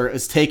nature,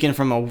 is taken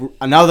from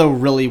another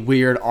really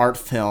weird art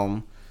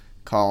film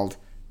called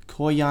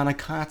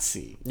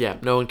Koyaanisqatsi. Yeah,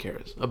 no one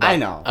cares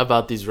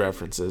about these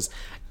references.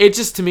 It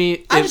just, to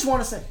me, I just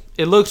want to say.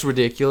 it looks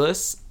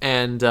ridiculous,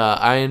 and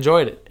I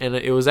enjoyed it. And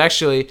it was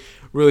actually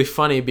really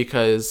funny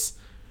because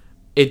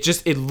it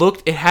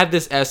had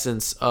this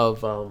essence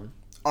of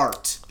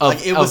Art.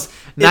 of, It of was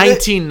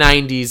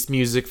 1990s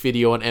music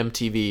video on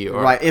MTV.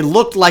 Right. It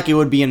looked like it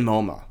would be in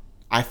MoMA,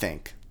 I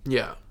think.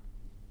 Yeah.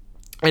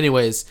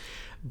 Anyways,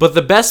 But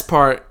the best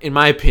part, in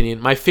my opinion,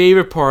 my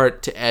favorite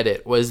part to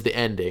edit was the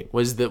ending,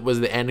 was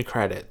the end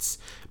credits,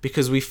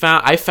 because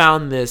I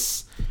found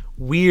this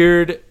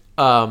weird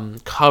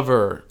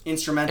cover,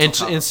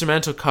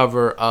 instrumental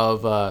cover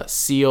of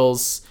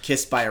Seal's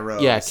Kissed by a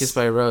Rose. Yeah, Kissed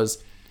by a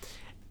Rose,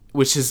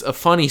 which is a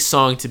funny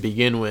song to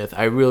begin with.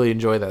 I really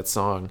enjoy that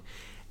song.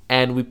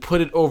 And we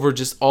put it over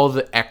just all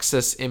the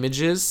excess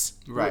images,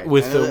 right?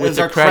 With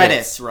the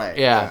credits, right?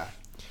 Yeah.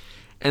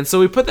 And so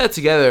we put that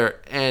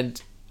together,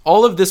 and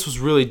all of this was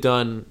really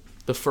done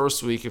the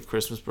first week of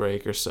Christmas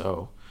break or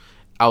so.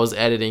 I was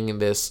editing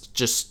this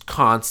just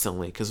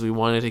constantly because we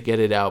wanted to get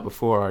it out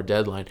before our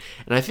deadline,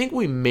 and I think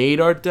we made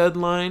our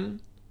deadline.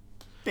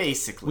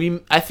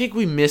 Basically, I think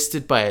we missed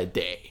it by a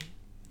day.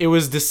 It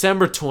was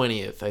December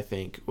 20th, I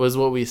think, was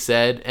what we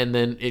said, and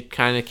then it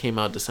kind of came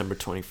out December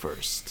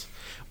 21st.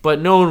 But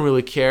no one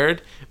really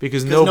cared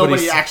because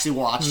nobody actually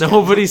watched it.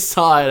 Nobody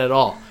saw it at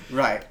all.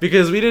 Right.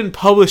 Because we didn't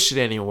publish it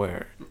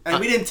anywhere. And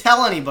we didn't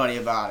tell anybody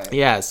about it.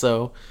 Yeah,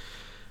 so...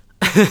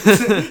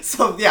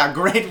 So, yeah,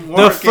 great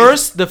work.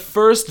 The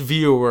first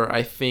viewer,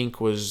 I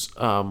think, was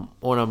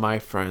one of my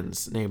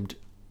friends named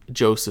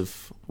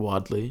Joseph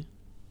Wadley.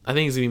 I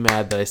think he's going to be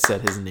mad that I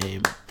said his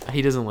name.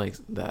 He doesn't like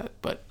that,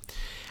 but...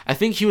 I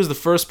think he was the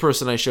first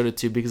person I showed it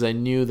to because I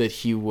knew that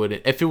he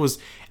wouldn't... If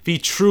he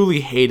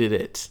truly hated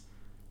it...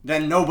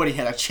 Then nobody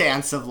had a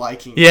chance of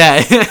liking it.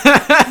 Yeah.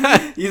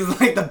 He's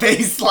like the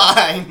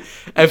baseline.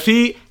 If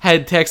he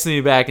had texted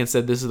me back and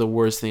said, this is the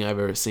worst thing I've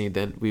ever seen,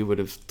 then we would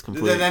have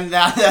completely... Then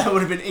that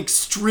would have been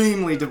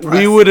extremely depressing.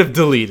 We would have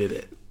deleted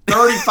it.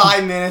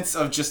 35 minutes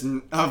of just...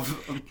 And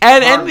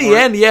in the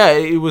end, yeah,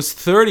 it was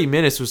 30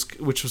 minutes,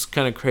 which was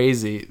kind of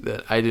crazy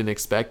that I didn't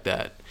expect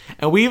that.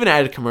 And we even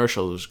added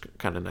commercials, which was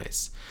kind of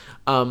nice.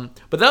 But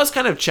that was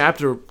kind of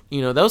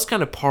that was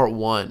kind of part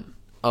one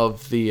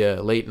of the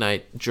late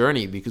night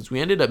journey, because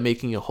we ended up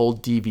making a whole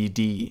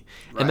DVD,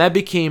 right. And that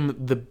became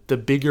the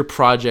bigger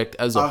project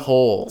as a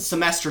whole.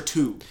 Semester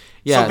 2.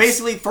 Yeah. So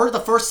basically, for the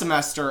first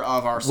semester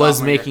of our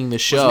was making the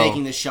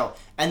show,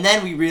 and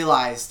then we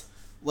realized,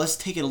 let's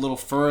take it a little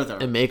further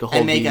and make a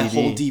whole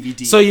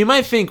DVD. So you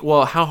might think,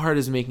 well, how hard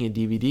is making a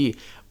DVD?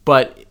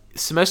 But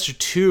semester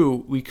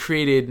 2, we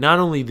created not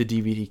only the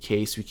DVD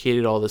case, we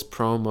created all this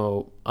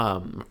promo,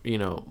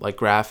 like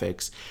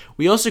graphics.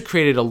 We also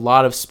created a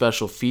lot of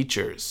special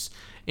features,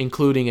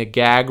 including a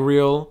gag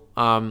reel.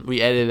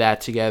 We edited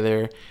that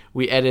together.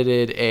 We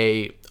edited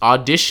a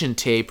audition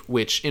tape,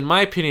 which, in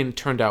my opinion,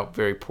 turned out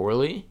very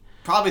poorly.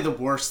 Probably the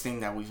worst thing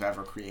that we've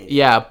ever created.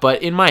 Yeah,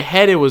 but in my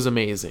head, it was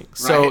amazing. Right.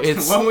 So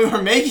it's when we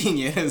were making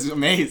it, it was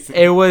amazing.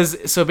 It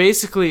was so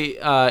basically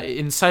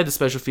inside the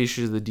special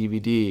features of the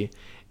DVD.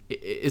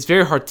 It's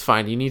very hard to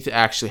find. You need to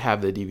actually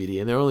have the DVD,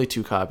 and there are only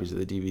 2 copies of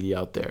the DVD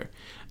out there.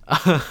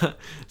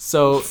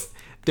 So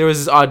there was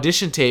this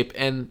audition tape,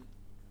 and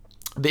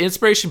the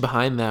inspiration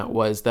behind that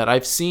was that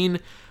I've seen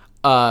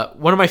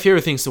one of my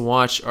favorite things to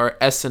watch are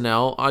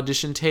SNL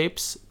audition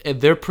tapes, and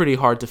they're pretty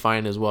hard to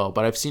find as well,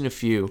 but I've seen a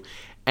few,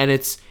 and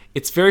it's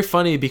very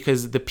funny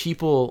because the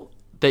people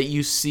that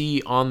you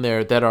see on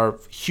there that are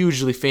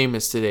hugely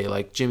famous today,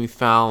 like Jimmy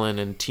Fallon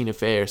and Tina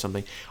Fey or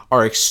something,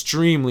 are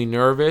extremely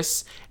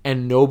nervous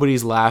and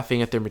nobody's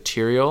laughing at their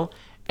material.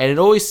 And it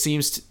always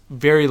seems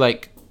very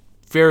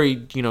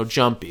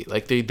jumpy.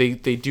 Like they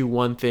do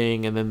one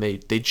thing and then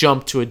they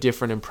jump to a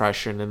different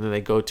impression and then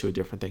they go to a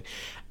different thing.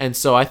 And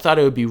so I thought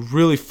it would be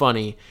really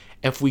funny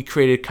if we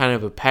created kind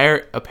of a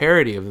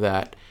parody of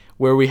that,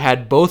 where we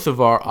had both of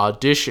our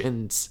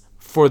auditions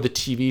for the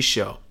TV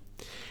show.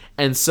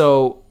 And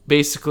so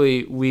basically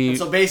it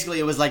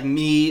was like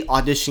me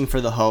auditioning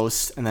for the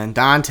host, and then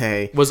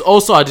Dante was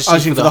also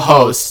auditioning for the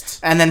host,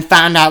 and then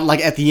found out like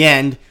at the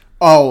end,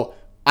 oh,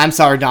 I'm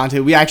sorry, Dante,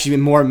 we actually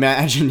more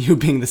imagined you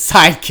being the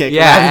sidekick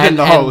rather than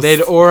the host. And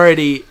they'd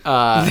already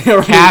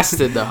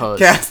casted the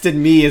host, casted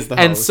me as the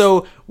host.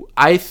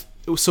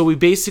 And so we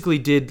basically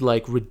did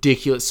like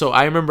ridiculous. So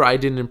I remember I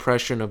did an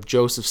impression of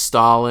Joseph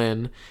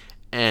Stalin.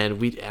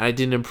 And I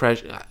did an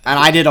impression. And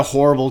I did a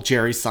horrible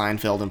Jerry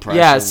Seinfeld impression.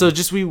 Yeah, so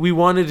just we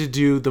wanted to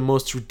do the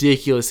most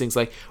ridiculous things.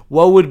 Like,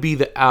 what would be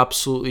the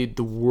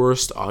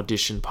worst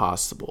audition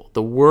possible?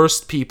 The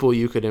worst people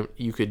you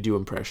could do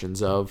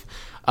impressions of.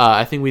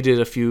 I think we did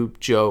a few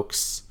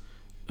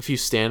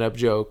stand-up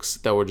jokes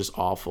that were just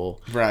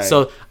awful. Right.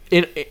 So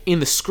in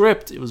the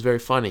script, it was very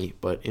funny,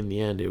 but in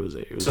the end, it was.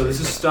 So this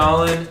is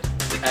Stalin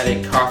at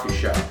a coffee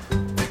shop.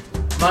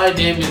 My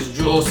name is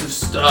Joseph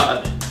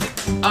Stalin.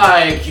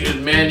 I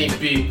killed many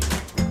people.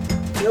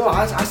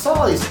 I saw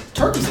all these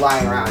turkeys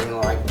lying around,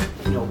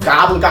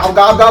 gobble, gobble,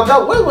 gobble, gobble,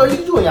 gobble. What are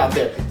you doing out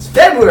there? It's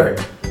February.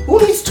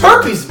 Who needs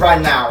turkeys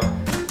right now?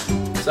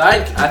 So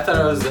I thought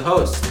I was the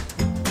host.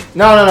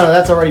 No,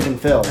 that's already been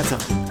filled. That's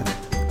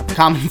a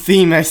common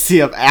theme I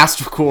see of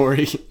Astral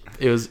Quarry.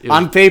 It was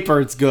on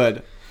paper, it's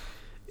good.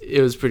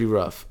 It was pretty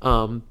rough.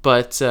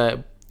 But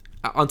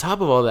on top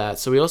of all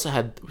that,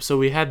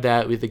 we had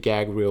that with the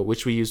gag reel,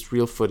 which we used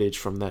real footage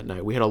from that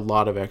night. We had a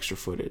lot of extra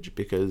footage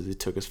because it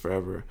took us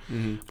forever.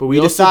 Mm-hmm. But we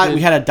decided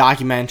we had a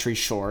documentary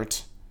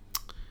short.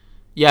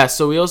 Yeah,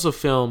 so we also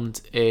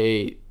filmed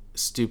a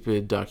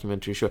stupid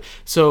documentary show.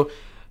 So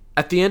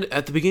at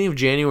the beginning of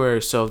January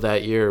or so of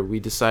that year, we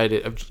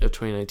decided of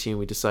 2019,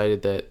 we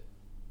decided that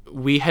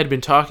we had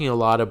been talking a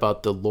lot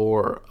about the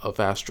lore of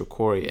Astral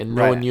Quarry, and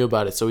no Right. one knew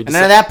about it. So we And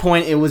then at that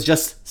point, it was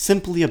just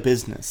simply a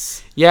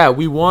business. yeah,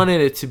 we wanted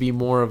it to be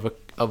more of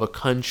a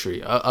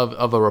country,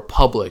 of a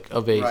republic,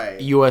 of a Right.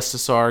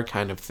 USSR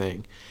kind of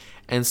thing.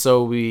 And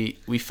so we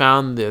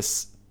found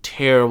this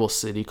terrible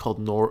city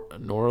called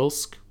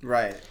Norilsk.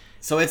 Right.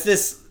 So it's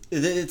this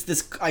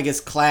I guess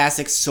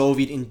classic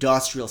Soviet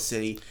industrial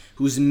city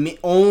whose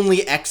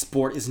only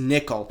export is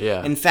nickel.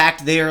 Yeah. In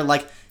fact, they're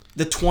like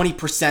the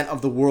 20%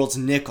 of the world's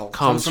nickel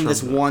comes from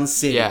this one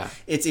city. Yeah.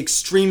 It's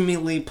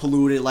extremely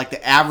polluted. Like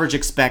the average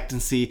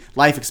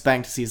life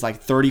expectancy is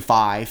like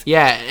 35.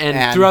 Yeah,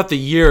 and throughout the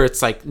year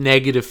it's like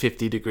negative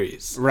 50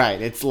 degrees. Right.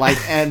 It's like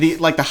and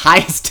the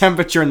highest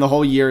temperature in the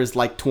whole year is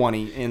like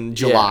 20 in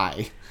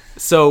July.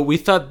 So we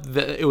thought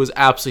that it was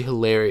absolutely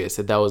hilarious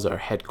that was our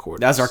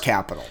headquarters. That's our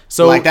capital.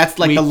 So like that's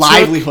like we the took-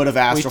 livelihood of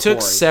Astral We took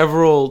Quarry.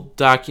 several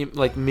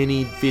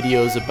mini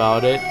videos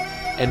about it,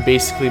 and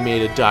basically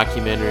made a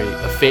documentary,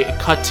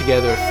 cut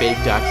together a fake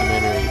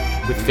documentary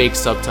with fake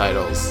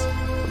subtitles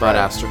about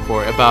Astral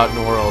Quarry, about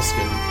Norilsk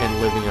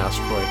and living in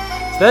Astral Quarry.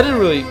 So that didn't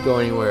really go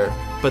anywhere,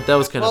 but that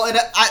was kind of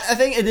I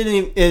think it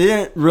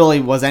didn't really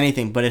was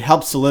anything, but it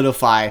helped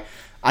solidify,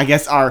 I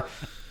guess, our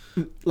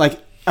like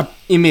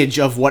image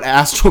of what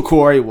Astral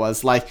Quarry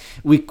was. Like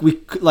we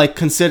like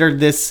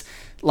considered this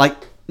like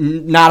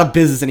not a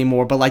business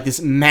anymore, but like this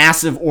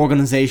massive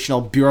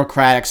organizational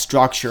bureaucratic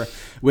structure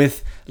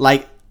with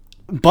like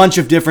a bunch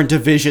of different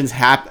divisions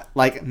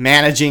like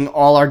managing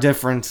all our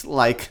different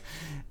like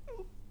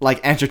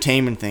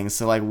entertainment things.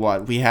 So like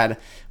we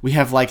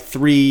have like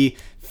 3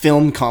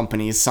 film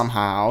companies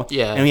somehow.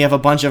 Yeah. And we have a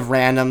bunch of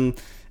random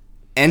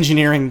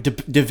engineering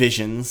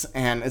divisions,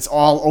 and it's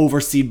all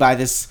overseen by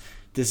this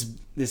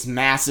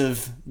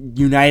massive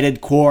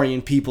United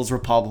Quarian People's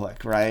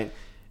Republic, right?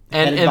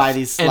 Headed by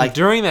these, and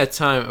during that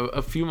time,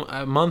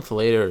 a month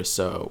later or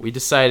so, we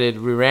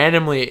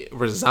randomly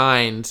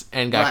resigned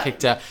and got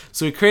kicked out.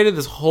 So we created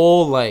this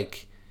whole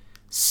like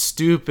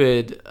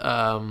stupid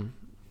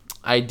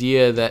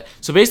idea that.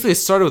 So basically, it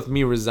started with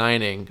me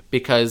resigning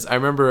because I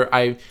remember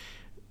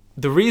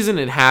the reason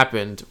it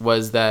happened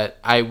was that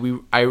I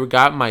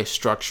got my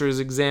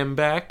structures exam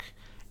back,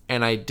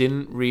 and I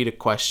didn't read a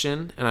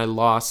question, and I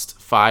lost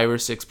 5 or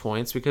 6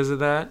 points because of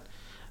that.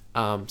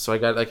 So I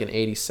got like an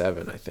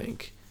 87, I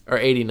think, or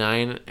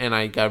 89, and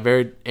I got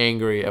very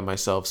angry at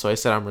myself. So I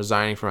said I'm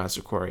resigning from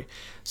Astral Quarry.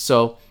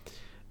 So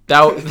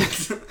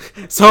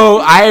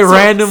I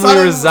randomly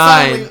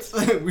resigned.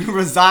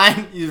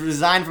 You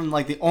resigned from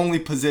like the only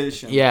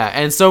position. Yeah,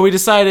 and so we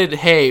decided,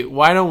 hey,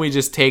 why don't we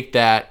just take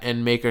that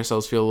and make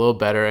ourselves feel a little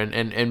better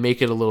and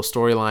make it a little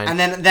storyline. And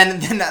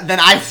then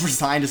I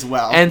resigned as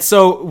well. And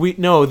so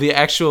the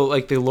actual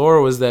like the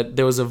lore was that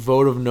there was a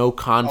vote of no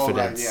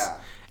confidence. Oh, right, yeah.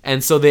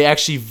 And so they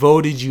actually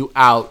voted you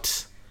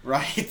out.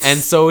 Right. And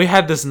so we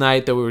had this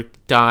night that we were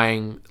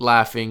dying,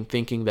 laughing,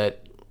 thinking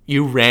that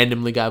you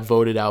randomly got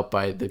voted out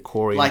by the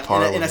Quarian like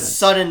Parliament. in a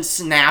sudden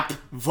snap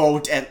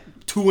vote at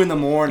 2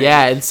 a.m.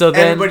 Yeah, and so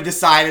then everybody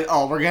decided,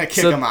 we're gonna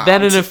kick him out.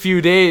 Then in a few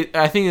days,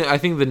 I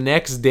think the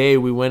next day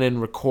we went and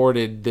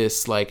recorded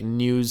this like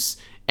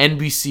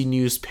NBC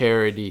News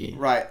parody.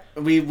 Right.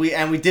 We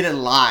did it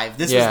live.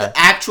 This was the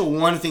actual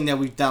one thing that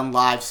we've done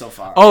live so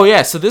far. Oh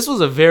yeah, so this was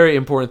a very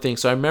important thing.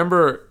 So I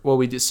remember what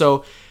we did.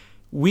 So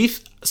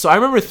I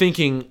remember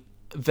thinking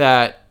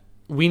that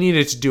we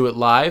needed to do it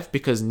live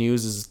because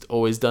news is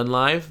always done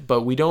live,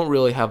 but we don't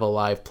really have a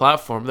live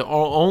platform. The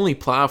only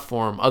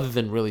platform other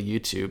than really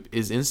YouTube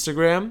is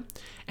Instagram,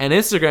 and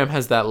Instagram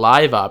has that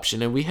live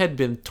option, and we had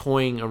been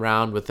toying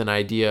around with an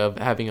idea of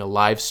having a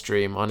live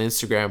stream on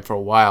Instagram for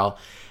a while,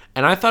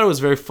 and I thought it was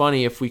very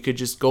funny if we could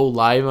just go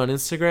live on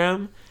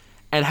Instagram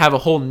and have a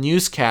whole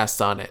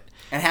newscast on it.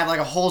 And have like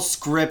a whole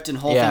script and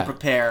whole thing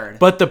prepared.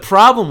 But the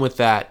problem with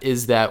that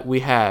is that we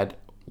had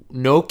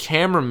no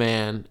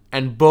cameraman,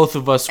 and both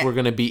of us were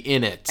going to be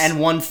in it. And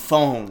one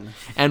phone.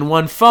 And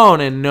no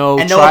tripod. No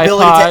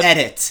ability to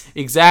edit.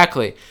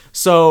 Exactly.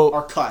 So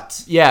or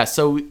cut. Yeah,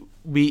 so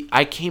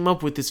I came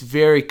up with this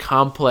very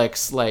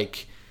complex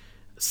like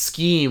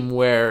scheme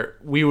where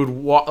we would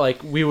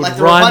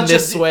run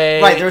this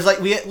way. Right, there's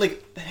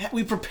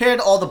we prepared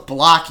all the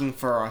blocking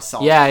for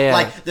ourselves. Yeah.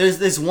 Like there's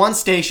this one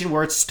station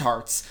where it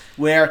starts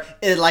where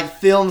it like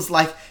films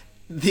like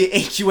the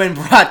AQN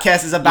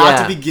broadcast is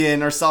about to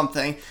begin or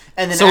something.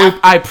 And then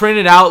I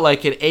printed out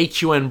like an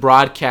AQN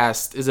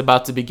broadcast is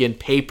about to begin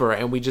paper,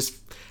 and we just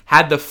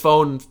had the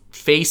phone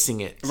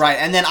facing it. Right,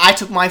 and then I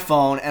took my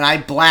phone and I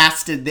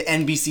blasted the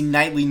NBC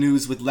Nightly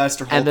News with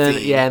Lester Holt.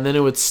 And then it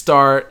would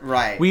start.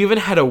 Right. We even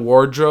had a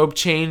wardrobe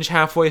change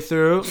halfway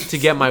through to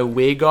get my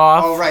wig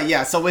off. Oh, right,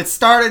 yeah. So it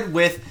started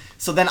with...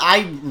 So then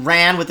I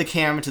ran with the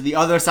camera to the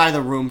other side of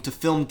the room to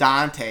film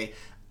Dante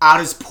out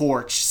his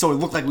porch, so it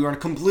looked like we were in a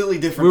completely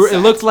different set. It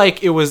looked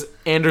like it was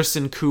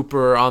Anderson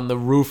Cooper on the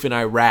roof in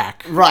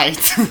Iraq. Right.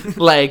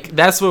 Like,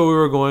 that's what we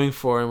were going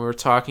for, and we were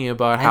talking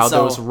about how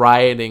there was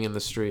rioting in the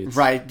streets.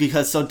 Right,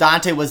 because so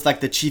Dante was like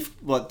the chief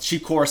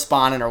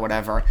correspondent or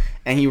whatever,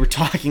 and you were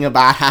talking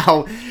about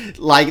how,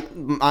 like,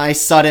 my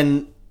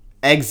sudden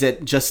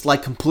exit just,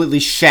 like, completely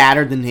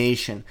shattered the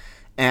nation.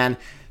 And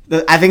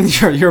I think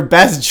your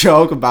best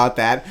joke about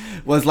that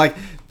was, like,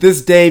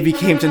 this day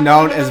became to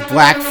known as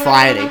Black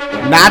Friday,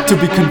 not to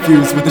be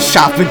confused with the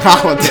shopping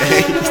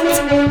holiday.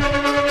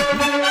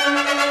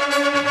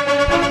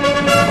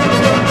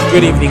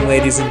 Good evening,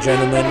 ladies and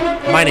gentlemen.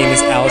 My name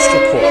is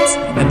Alistair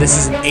Court, and this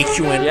is an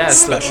AQN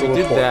special we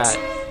did report.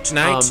 That.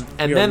 Tonight,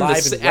 and we then are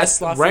live in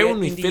West Lafayette, right when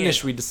we Indiana.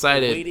 finished, we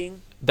decided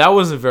Waiting. that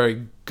wasn't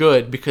very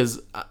good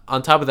because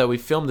on top of that, we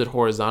filmed it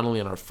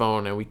horizontally on our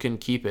phone and we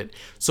couldn't keep it.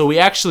 So we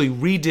actually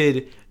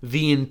redid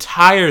the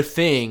entire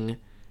thing,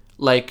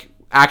 like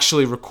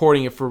actually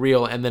recording it for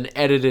real, and then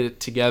edited it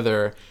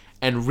together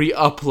and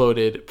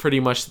re-uploaded pretty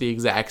much the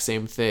exact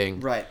same thing.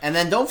 Right, and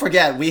then don't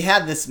forget, we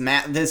had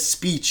this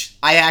speech.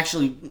 I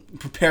actually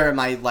prepared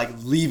my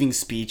leaving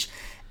speech,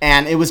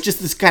 and it was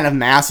just this kind of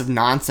massive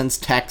nonsense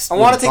text. I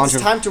want to take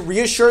this time to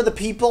reassure the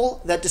people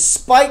that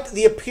despite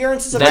the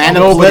appearances of That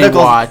nobody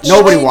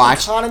economy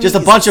watched, just a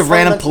is bunch of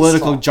random fundamentally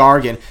political strong.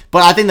 jargon.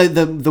 But I think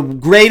the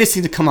greatest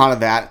thing to come out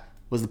of that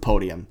was the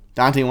podium.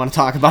 Dante, you want to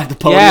talk about the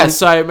podium? Yeah,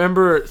 so I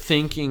remember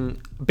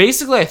thinking,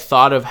 basically I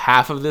thought of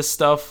half of this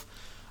stuff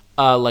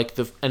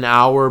an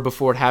hour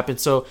before it happened.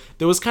 So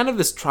there was kind of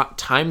this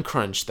time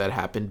crunch that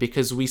happened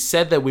because we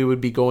said that we would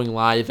be going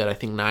live at I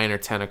think 9 or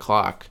 10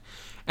 o'clock.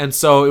 And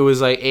so it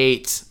was like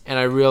 8, and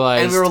I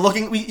realized... And we were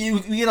looking, we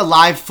get a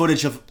live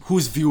footage of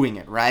who's viewing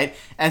it, right?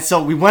 And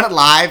so we went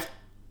live,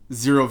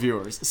 0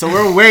 viewers. So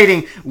we're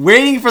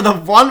waiting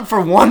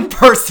for one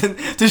person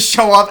to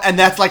show up, and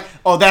that's like,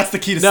 oh, that's the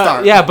key to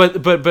start. Yeah,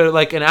 but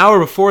like an hour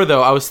before,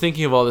 though, I was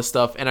thinking of all this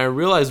stuff, and I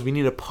realized we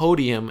need a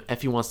podium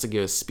if he wants to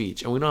give a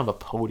speech, and we don't have a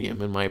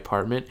podium in my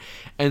apartment.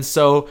 And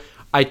so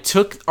I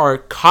took our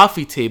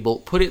coffee table,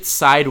 put it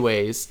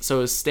sideways, so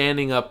it was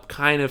standing up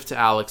kind of to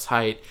Alex's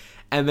height,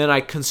 and then I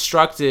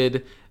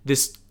constructed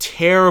this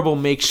terrible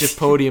makeshift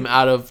podium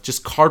out of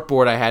just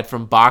cardboard I had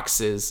from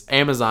boxes,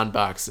 Amazon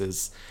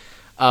boxes.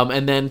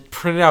 And then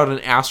printed out an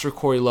Astro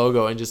Corey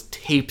logo and just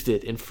taped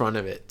it in front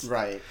of it.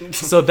 Right.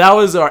 So that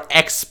was our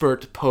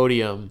expert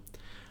podium.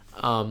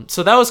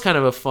 So that was kind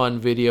of a fun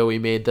video we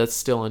made. That's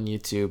still on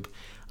YouTube.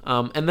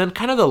 And then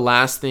kind of the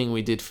last thing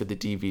we did for the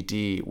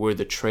DVD were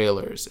the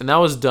trailers. And that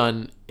was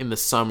done in the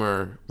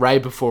summer,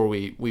 right before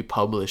we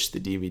published the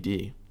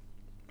DVD.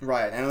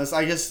 Right, and it was,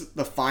 I guess,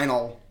 the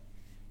final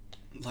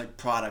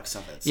products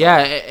of it. So.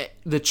 Yeah,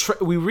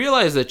 we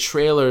realized that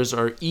trailers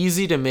are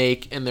easy to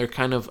make, and they're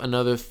kind of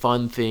another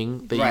fun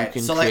thing that you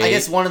can create. I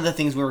guess one of the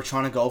things we were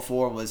trying to go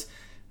for was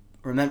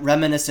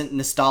reminiscent,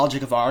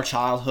 nostalgic of our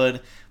childhood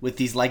with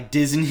these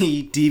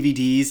Disney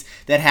DVDs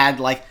that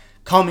had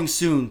coming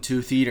soon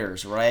to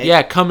theaters, right?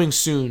 Yeah, coming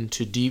soon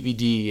to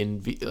DVD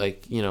and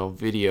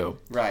video.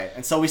 Right,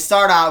 and so we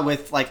start out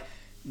with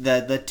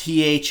the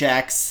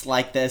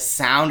THX, the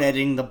sound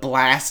editing, the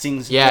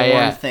blasting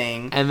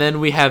thing. And then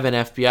we have an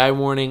FBI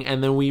warning,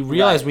 and then we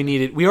realized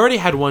we already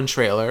had one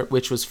trailer,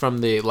 which was from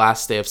the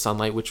Last Day of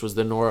Sunlight, which was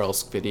the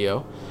Norelsk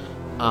video.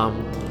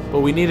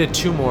 But we needed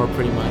 2 more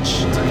pretty much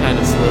to kind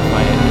of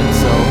solidify it. And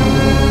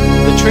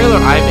so the trailer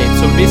I made,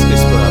 so basically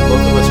split up,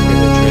 both of us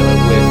created a trailer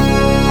with,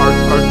 our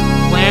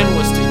plan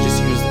was to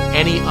just use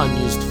any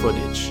unused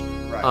footage.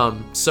 Right.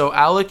 So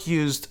Alec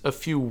used a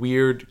few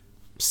weird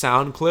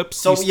sound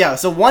clips. I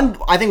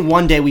think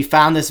one day we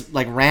found this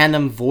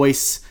random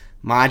voice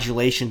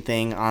modulation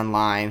thing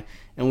online,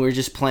 and we were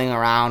just playing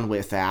around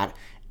with that,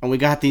 and we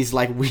got these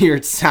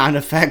weird sound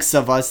effects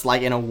of us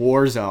in a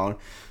war zone.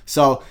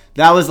 So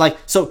that was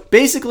so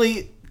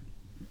basically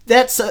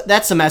that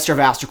semester of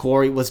Astro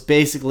Corey was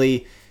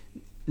basically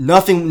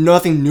nothing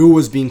new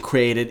was being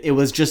created. It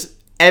was just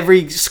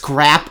every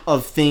scrap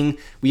of thing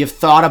we have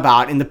thought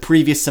about in the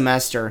previous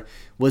semester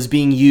was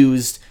being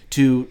used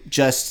to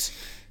just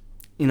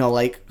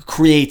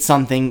create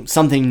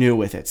something new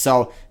with it.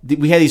 So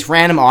we had these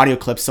random audio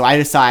clips, so I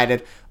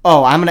decided,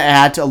 I'm going to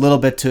add a little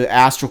bit to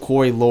Astro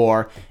Corey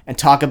lore and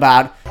talk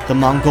about the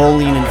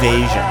Mongolian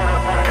invasion.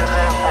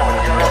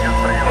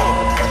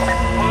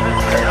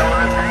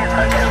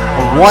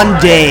 A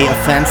one-day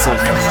offensive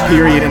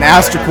period in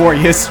Astro Corey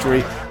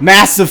history.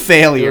 Massive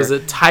failure. It was a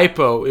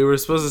typo. We were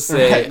supposed to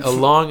say a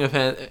long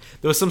event.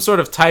 There was some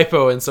sort of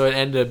typo, and so it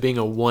ended up being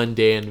a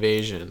one-day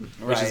invasion,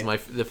 which is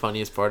the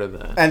funniest part of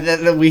that. And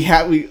then we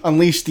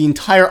unleashed the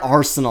entire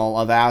arsenal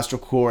of Astro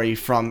Corey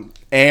from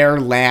air,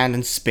 land,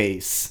 and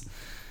space,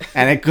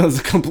 and it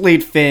was a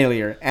complete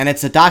failure. And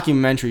it's a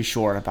documentary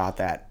short about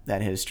that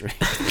history.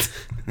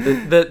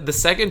 The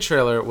second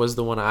trailer was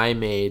the one I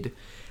made.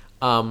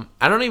 I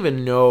don't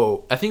even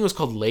know. I think it was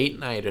called Late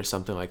Night or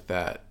something like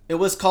that. It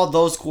was called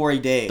Those Corey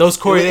Days. Those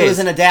Corey Days. It was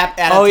an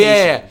adaptation. Oh,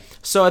 yeah.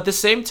 So at the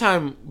same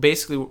time,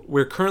 basically,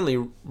 we're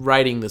currently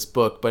writing this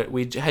book, but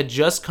we had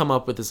just come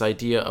up with this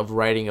idea of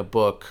writing a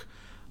book.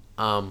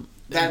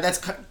 That's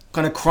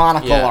going to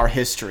chronicle our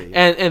history.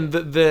 And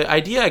the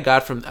idea I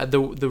got from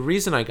the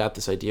reason I got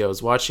this idea, I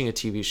was watching a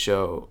TV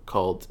show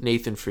called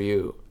Nathan For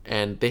You,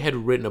 and they had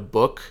written a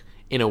book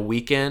in a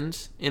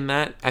weekend in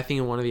that, I think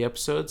in one of the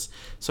episodes.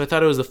 So I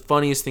thought it was the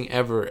funniest thing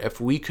ever if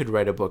we could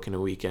write a book in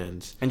a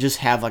weekend. And just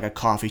have like a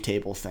coffee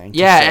table thing.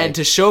 And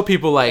to show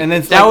people like, and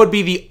that would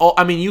be the,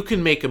 I mean, you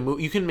can make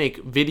you can make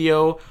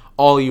video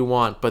all you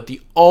want, but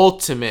the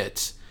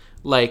ultimate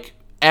like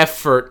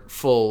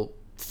effortful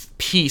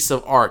piece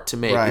of art to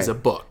make is a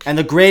book. And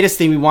the greatest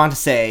thing we want to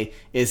say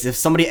is if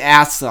somebody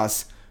asks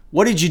us,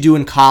 what did you do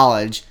in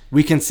college?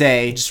 We can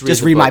say,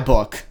 just read my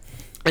book.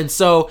 And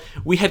so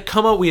we had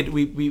come up,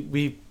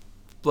 we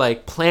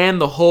like planned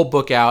the whole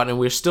book out, and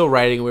we were still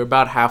writing. We were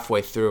about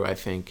halfway through, I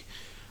think.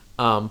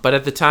 But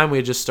at the time we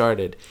had just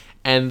started.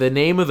 And the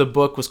name of the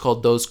book was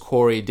called Those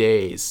Corey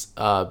Days,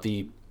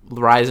 the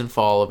rise and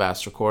fall of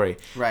Astro Corey.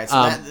 Right,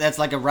 so that's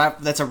like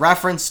that's a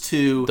reference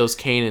to those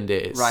Canaan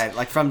days. Right,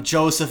 like from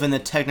Joseph and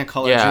the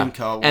Technicolor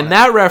Dreamcoat. And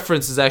that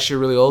reference is actually a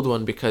really old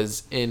one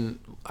because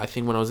I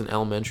think when I was in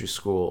elementary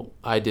school,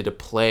 I did a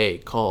play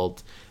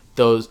called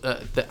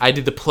I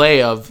did the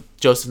play of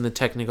Joseph and the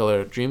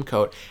Technicolor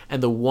Dreamcoat,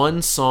 and the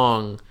one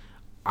song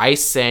I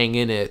sang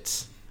in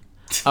it,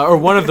 or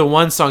one of the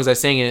one songs I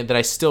sang in it that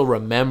I still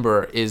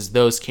remember is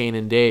Those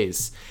Canaan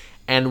Days.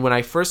 And when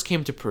I first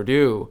came to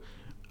Purdue,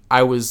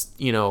 I was,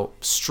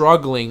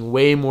 struggling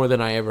way more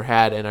than I ever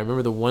had. And I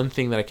remember the one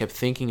thing that I kept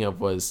thinking of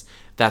was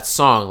that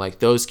song, like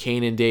Those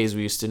Canaan Days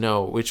We Used to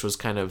Know, which was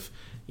kind of,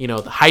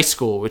 the high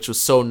school, which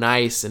was so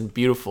nice and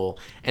beautiful.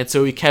 And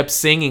so we kept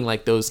singing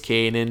like Those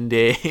Canaan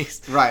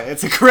Days. Right.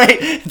 It's a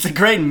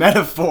great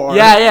metaphor.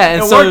 Yeah.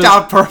 And it worked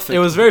out perfect. It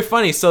was very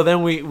funny. So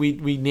then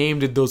we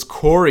named it Those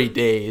Corey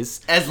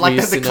Days. As like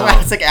the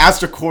classic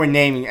Astro Corey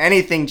naming.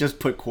 Anything, just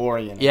put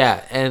Corey in it.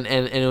 Yeah. And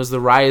it was the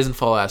Rise and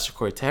Fall Astro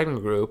Corey Techno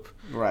Group.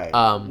 Right.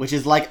 Which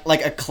is like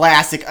a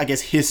classic, I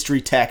guess, history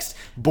text,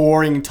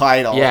 boring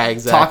title. Yeah,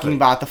 exactly. Talking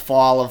about the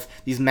fall of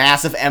these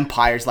massive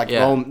empires like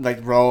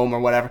Rome or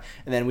whatever,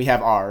 and then we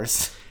have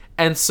ours.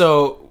 And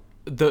so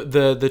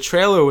the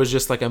trailer was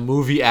just like a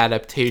movie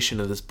adaptation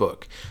of this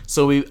book.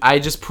 So I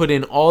just put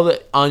in all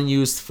the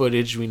unused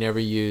footage we never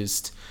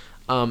used.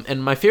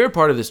 And my favorite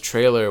part of this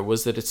trailer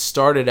was that it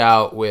started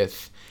out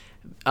with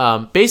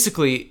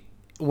basically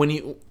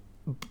when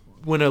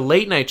a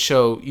late night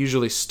show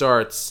usually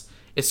starts.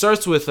 It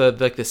starts with the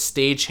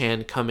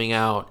stagehand coming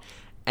out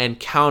and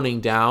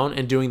counting down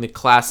and doing the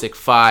classic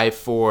 5,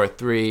 4,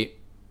 3,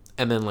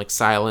 and then like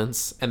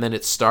silence, and then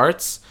it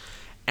starts.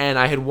 And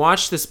I had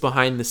watched this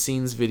behind the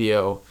scenes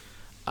video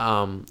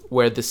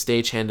where the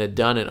stagehand had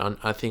done it on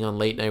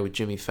Late Night with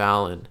Jimmy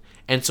Fallon,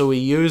 and so we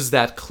used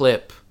that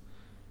clip,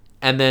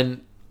 and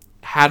then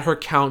had her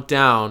count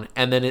down,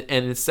 and then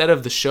instead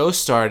of the show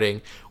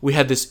starting, we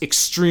had this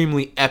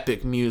extremely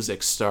epic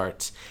music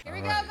start. Here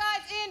we go, guys.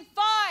 In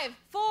 5,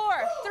 4,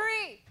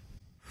 3.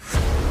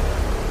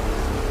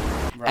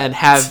 Right. And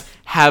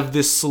have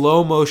this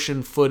slow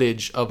motion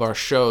footage of our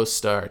show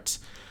start,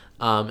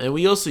 and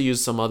we also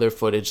used some other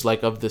footage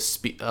like of the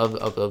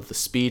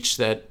speech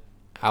that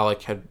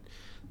Alec had,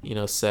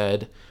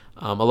 said.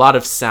 A lot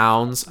of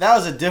sounds. That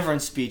was a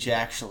different speech,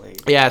 actually.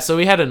 Yeah, so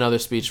we had another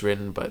speech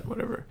written, but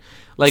whatever.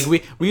 Like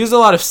we used a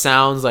lot of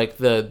sounds, like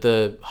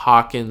the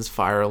Hawkins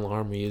fire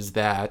alarm. We used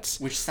that,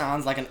 which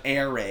sounds like an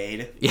air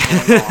raid.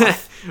 Yeah,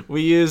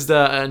 we used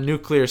a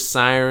nuclear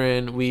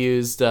siren. We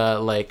used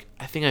I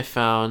think I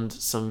found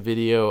some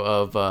video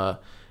of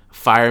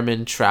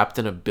firemen trapped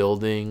in a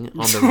building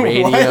on the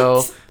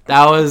radio.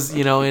 That was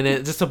in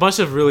it, just a bunch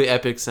of really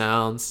epic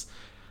sounds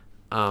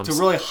to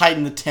really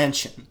heighten the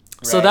tension.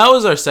 So that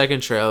was our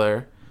second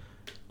trailer.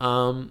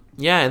 And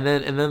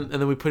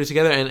then we put it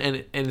together,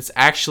 and it's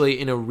actually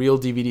in a real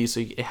DVD,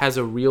 so it has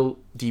a real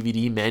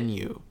DVD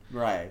menu.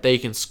 Right. That you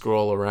can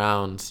scroll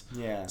around.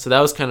 Yeah. So that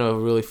was kind of a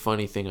really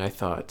funny thing, I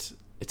thought.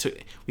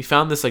 We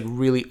found this like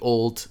really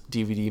old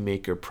DVD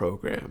maker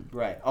program.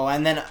 Right. Oh,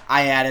 and then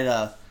I added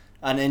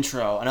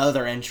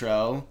another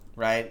intro.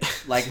 Right,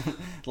 like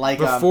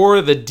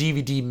before the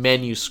DVD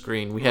menu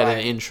screen, we had an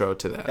intro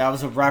to that. That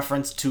was a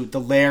reference to the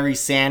Larry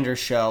Sanders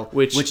Show,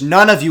 which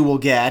none of you will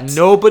get.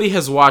 Nobody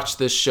has watched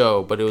this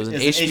show, but it was an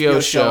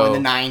HBO show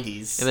in the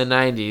 '90s. In the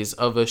 '90s,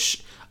 of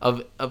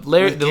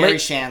Larry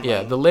Shandling.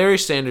 Yeah, the Larry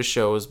Sanders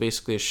Show was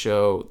basically a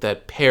show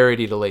that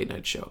parodied a late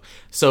night show.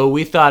 So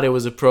we thought it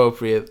was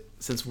appropriate,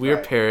 since we're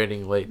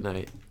parodying late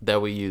night,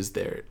 that we used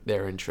their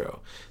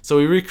intro. So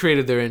we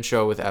recreated their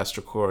intro with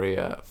Astro Corey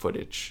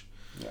footage.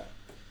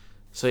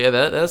 So yeah,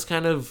 that's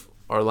kind of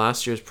our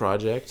last year's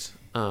project.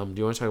 Do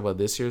you want to talk about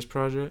this year's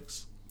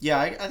projects? Yeah,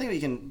 I think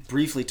we can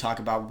briefly talk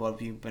about what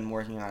we've been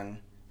working on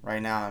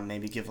right now and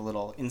maybe give a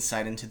little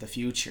insight into the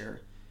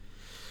future.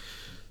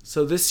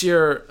 So this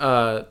year,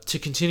 to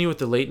continue with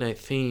the late night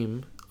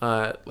theme,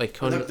 like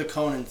Conan, the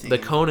Conan theme. The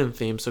Conan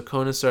theme. So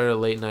Conan started at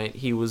late night.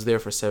 He was there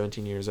for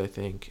 17 years, I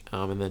think.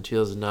 And then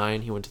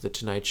 2009, he went to the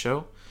Tonight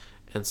Show.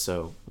 And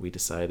so we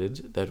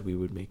decided that we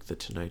would make The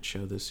Tonight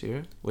Show this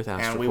year with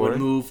Astro And we Corey. would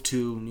move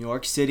to New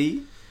York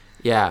City.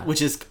 Yeah.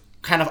 Which is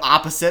kind of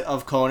opposite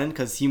of Conan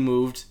because he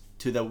moved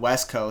to the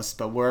West Coast,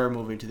 but we're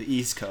moving to the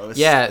East Coast.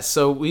 Yeah,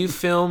 so we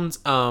filmed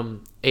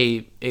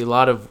a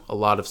lot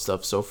of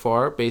stuff so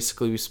far.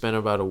 Basically, we spent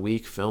about a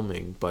week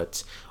filming,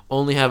 but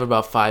only have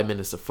about 5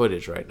 minutes of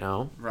footage right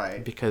now.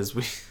 Right. Because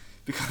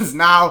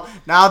now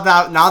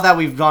that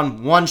we've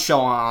done one show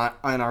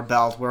on our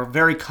belt, we're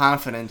very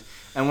confident,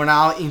 and we're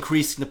now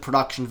increasing the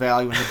production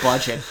value and the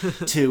budget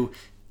to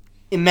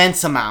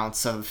immense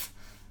amounts of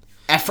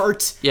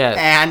effort. Yeah.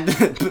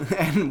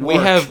 and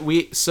work.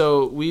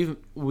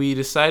 We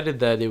decided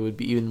that it would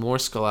be even more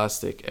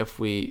scholastic if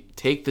we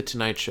take The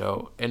Tonight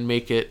Show and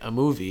make it a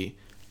movie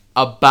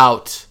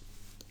about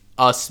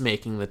us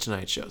making The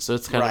Tonight Show. So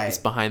it's kind of this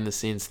behind the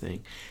scenes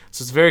thing.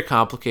 So it's very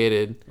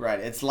complicated. Right.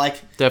 It's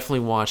like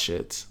definitely watch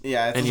it.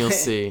 Yeah. And you'll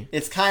see.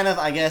 It's kind of,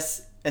 I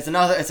guess, it's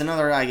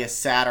another I guess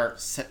satire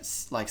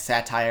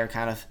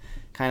kind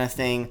of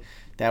thing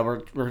that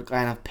we're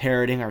kind of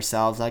parodying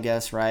ourselves, I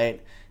guess,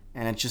 right?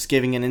 And it's just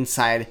giving an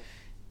inside,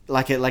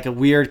 like a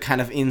weird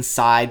kind of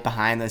inside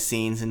behind the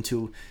scenes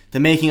into the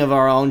making of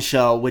our own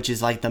show, which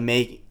is like and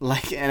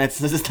it's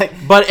just like.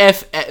 But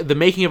if the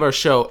making of our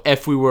show,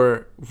 if we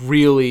were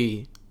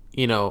really,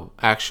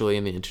 actually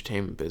in the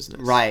entertainment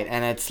business, right?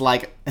 And it's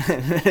like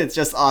it's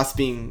just us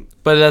being.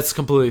 But that's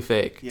completely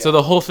fake. Yeah. So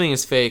the whole thing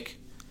is fake,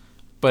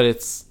 but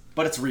it's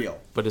real.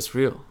 But it's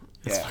real.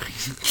 Yeah.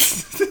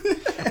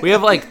 We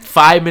have like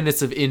 5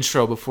 minutes of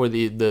intro before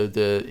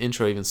the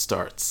intro even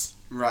starts.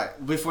 Right,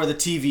 before the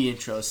TV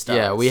intro starts.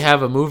 Yeah, we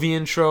have a movie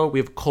intro, we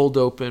have a cold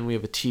open, we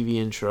have a TV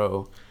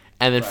intro,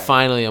 and then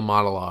finally a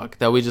monologue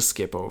that we just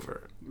skip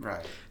over.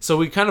 Right. So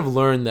we kind of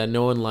learned that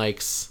no one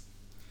likes.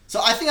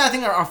 So I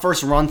think our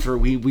first run through,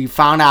 we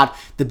found out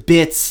the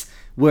bits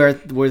where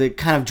it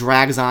kind of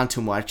drags on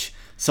too much.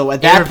 So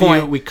at that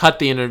point, we cut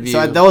the interview.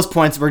 So at those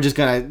points, we're just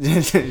gonna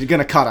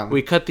cut them.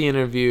 We cut the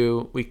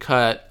interview. We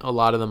cut a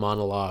lot of the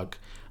monologue.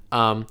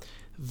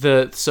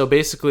 So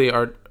basically,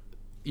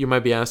 you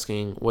might be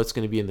asking what's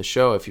going to be in the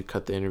show if you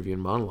cut the interview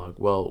and monologue.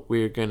 Well,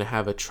 we're going to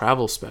have a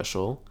travel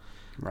special.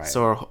 Right.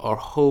 So our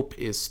hope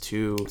is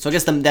to. So I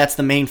guess that's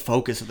the main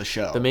focus of the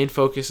show. The main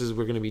focus is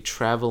we're going to be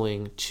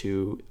traveling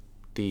to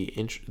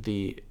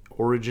the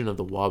origin of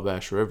the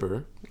Wabash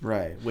River.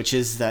 Right, which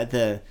is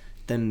the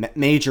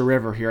major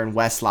river here in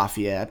West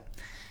Lafayette,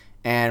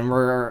 and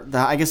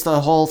I guess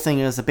the whole thing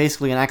is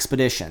basically an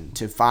expedition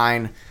to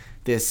find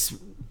this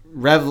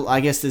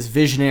this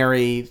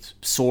visionary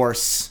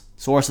source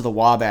of the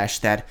Wabash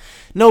that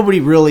nobody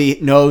really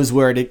knows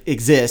where it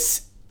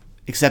exists,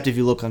 except if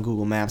you look on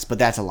Google Maps, but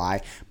that's a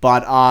lie.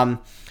 But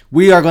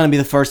we are going to be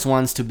the first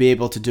ones to be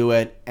able to do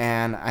it,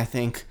 and I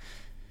think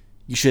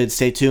you should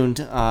stay tuned.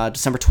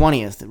 December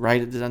 20th,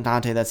 right,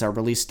 Dante? That's our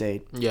release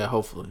date. Yeah,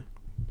 hopefully.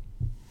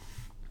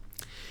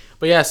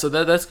 But yeah, so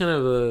that's kind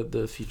of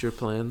the future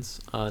plans.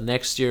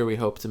 Next year, we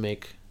hope to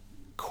make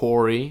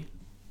Corey,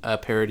 a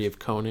parody of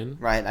Conan.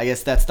 Right, I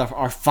guess that's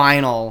our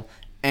final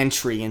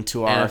entry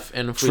into our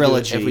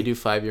trilogy. If we do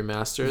 5-Year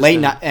Masters.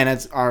 And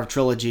it's our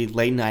trilogy,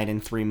 Late Night in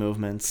 3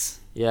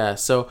 movements. Yeah,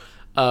 so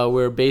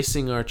we're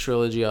basing our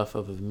trilogy off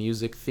of a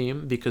music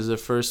theme because the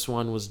first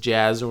one was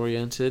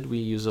jazz-oriented. We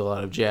use a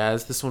lot of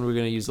jazz. This one, we're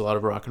going to use a lot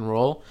of rock and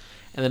roll.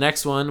 And the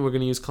next one, we're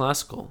going to use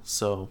classical.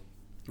 So,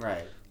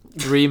 right,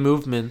 3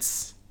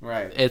 movements.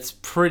 Right. It's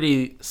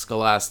pretty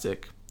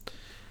scholastic.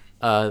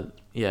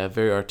 Yeah,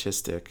 very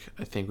artistic.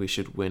 I think we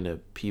should win a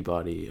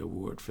Peabody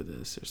Award for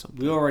this or something.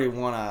 We already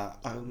won a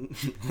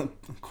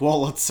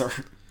Pulitzer.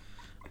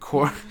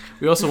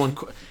 We also won.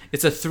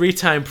 It's a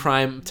 3-time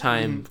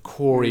primetime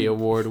Corey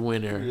Award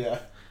winner. Yeah.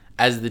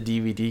 As the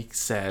DVD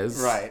says.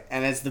 Right,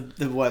 and it's the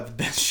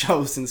best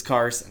show since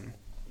Carson.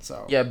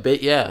 So. Yeah,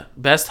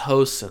 best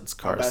host since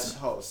Carson. Best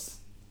host.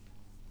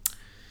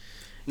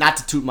 Not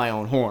to toot my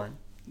own horn.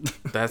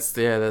 That's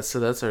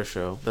our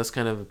show. That's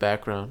kind of a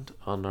background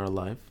on our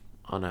life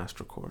on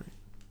Astro Corey.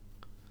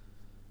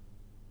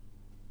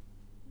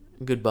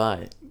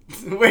 Goodbye.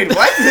 Wait,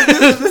 what?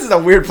 this is a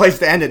weird place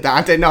to end it,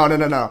 Dante. No.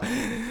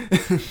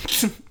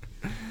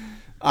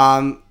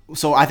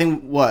 So I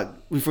think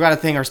we forgot to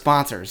thank our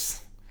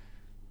sponsors.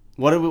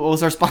 What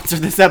was our sponsor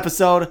this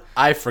episode?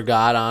 I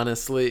forgot,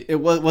 honestly.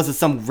 Was it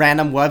some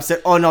random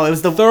website? Oh no, it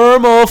was the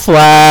Thermal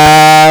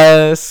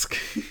Flask.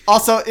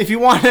 Also, if you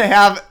want to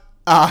have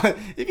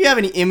if you have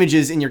any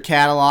images in your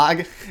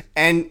catalog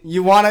and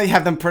you want to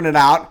have them printed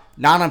out,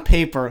 not on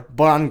paper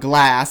but on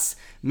glass,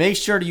 make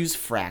sure to use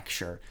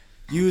Fracture.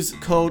 Use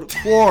code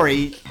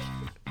QUARRY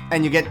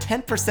and you get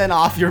 10%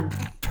 off your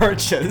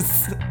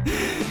purchase.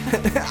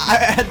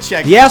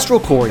 Check The Astro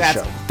Corey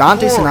Show.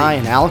 Dante Corey Sinai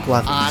and Alec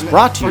Levin is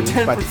brought to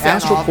you by the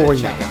Astro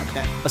Corey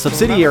Network, a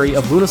subsidiary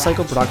of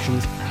Lunacycle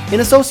Productions in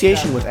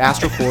association with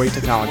Astro Corey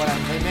Technology.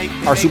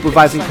 Our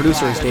supervising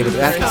producer is David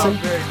Atkinson,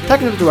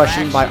 technical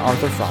direction by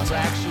Arthur Frost.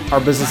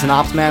 Our business and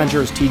ops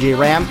manager is TJ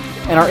Ram,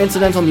 and our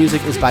incidental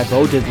music is by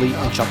Bo Diddley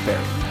and Chuck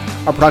Berry.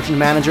 Our production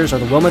managers are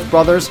the Wilmoth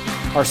Brothers,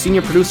 Our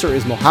senior producer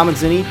is Mohammed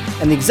Zinni,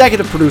 and the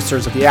executive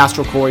producers of The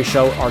Astral Corey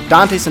Show are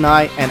Dante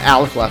Sinai and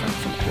Alec Levin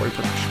from Corey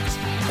Productions.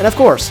 And of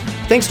course,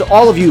 thanks to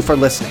all of you for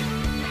listening.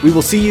 We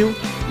will see you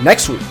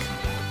next week.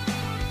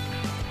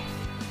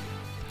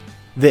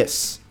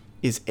 This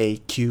is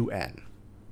AQN.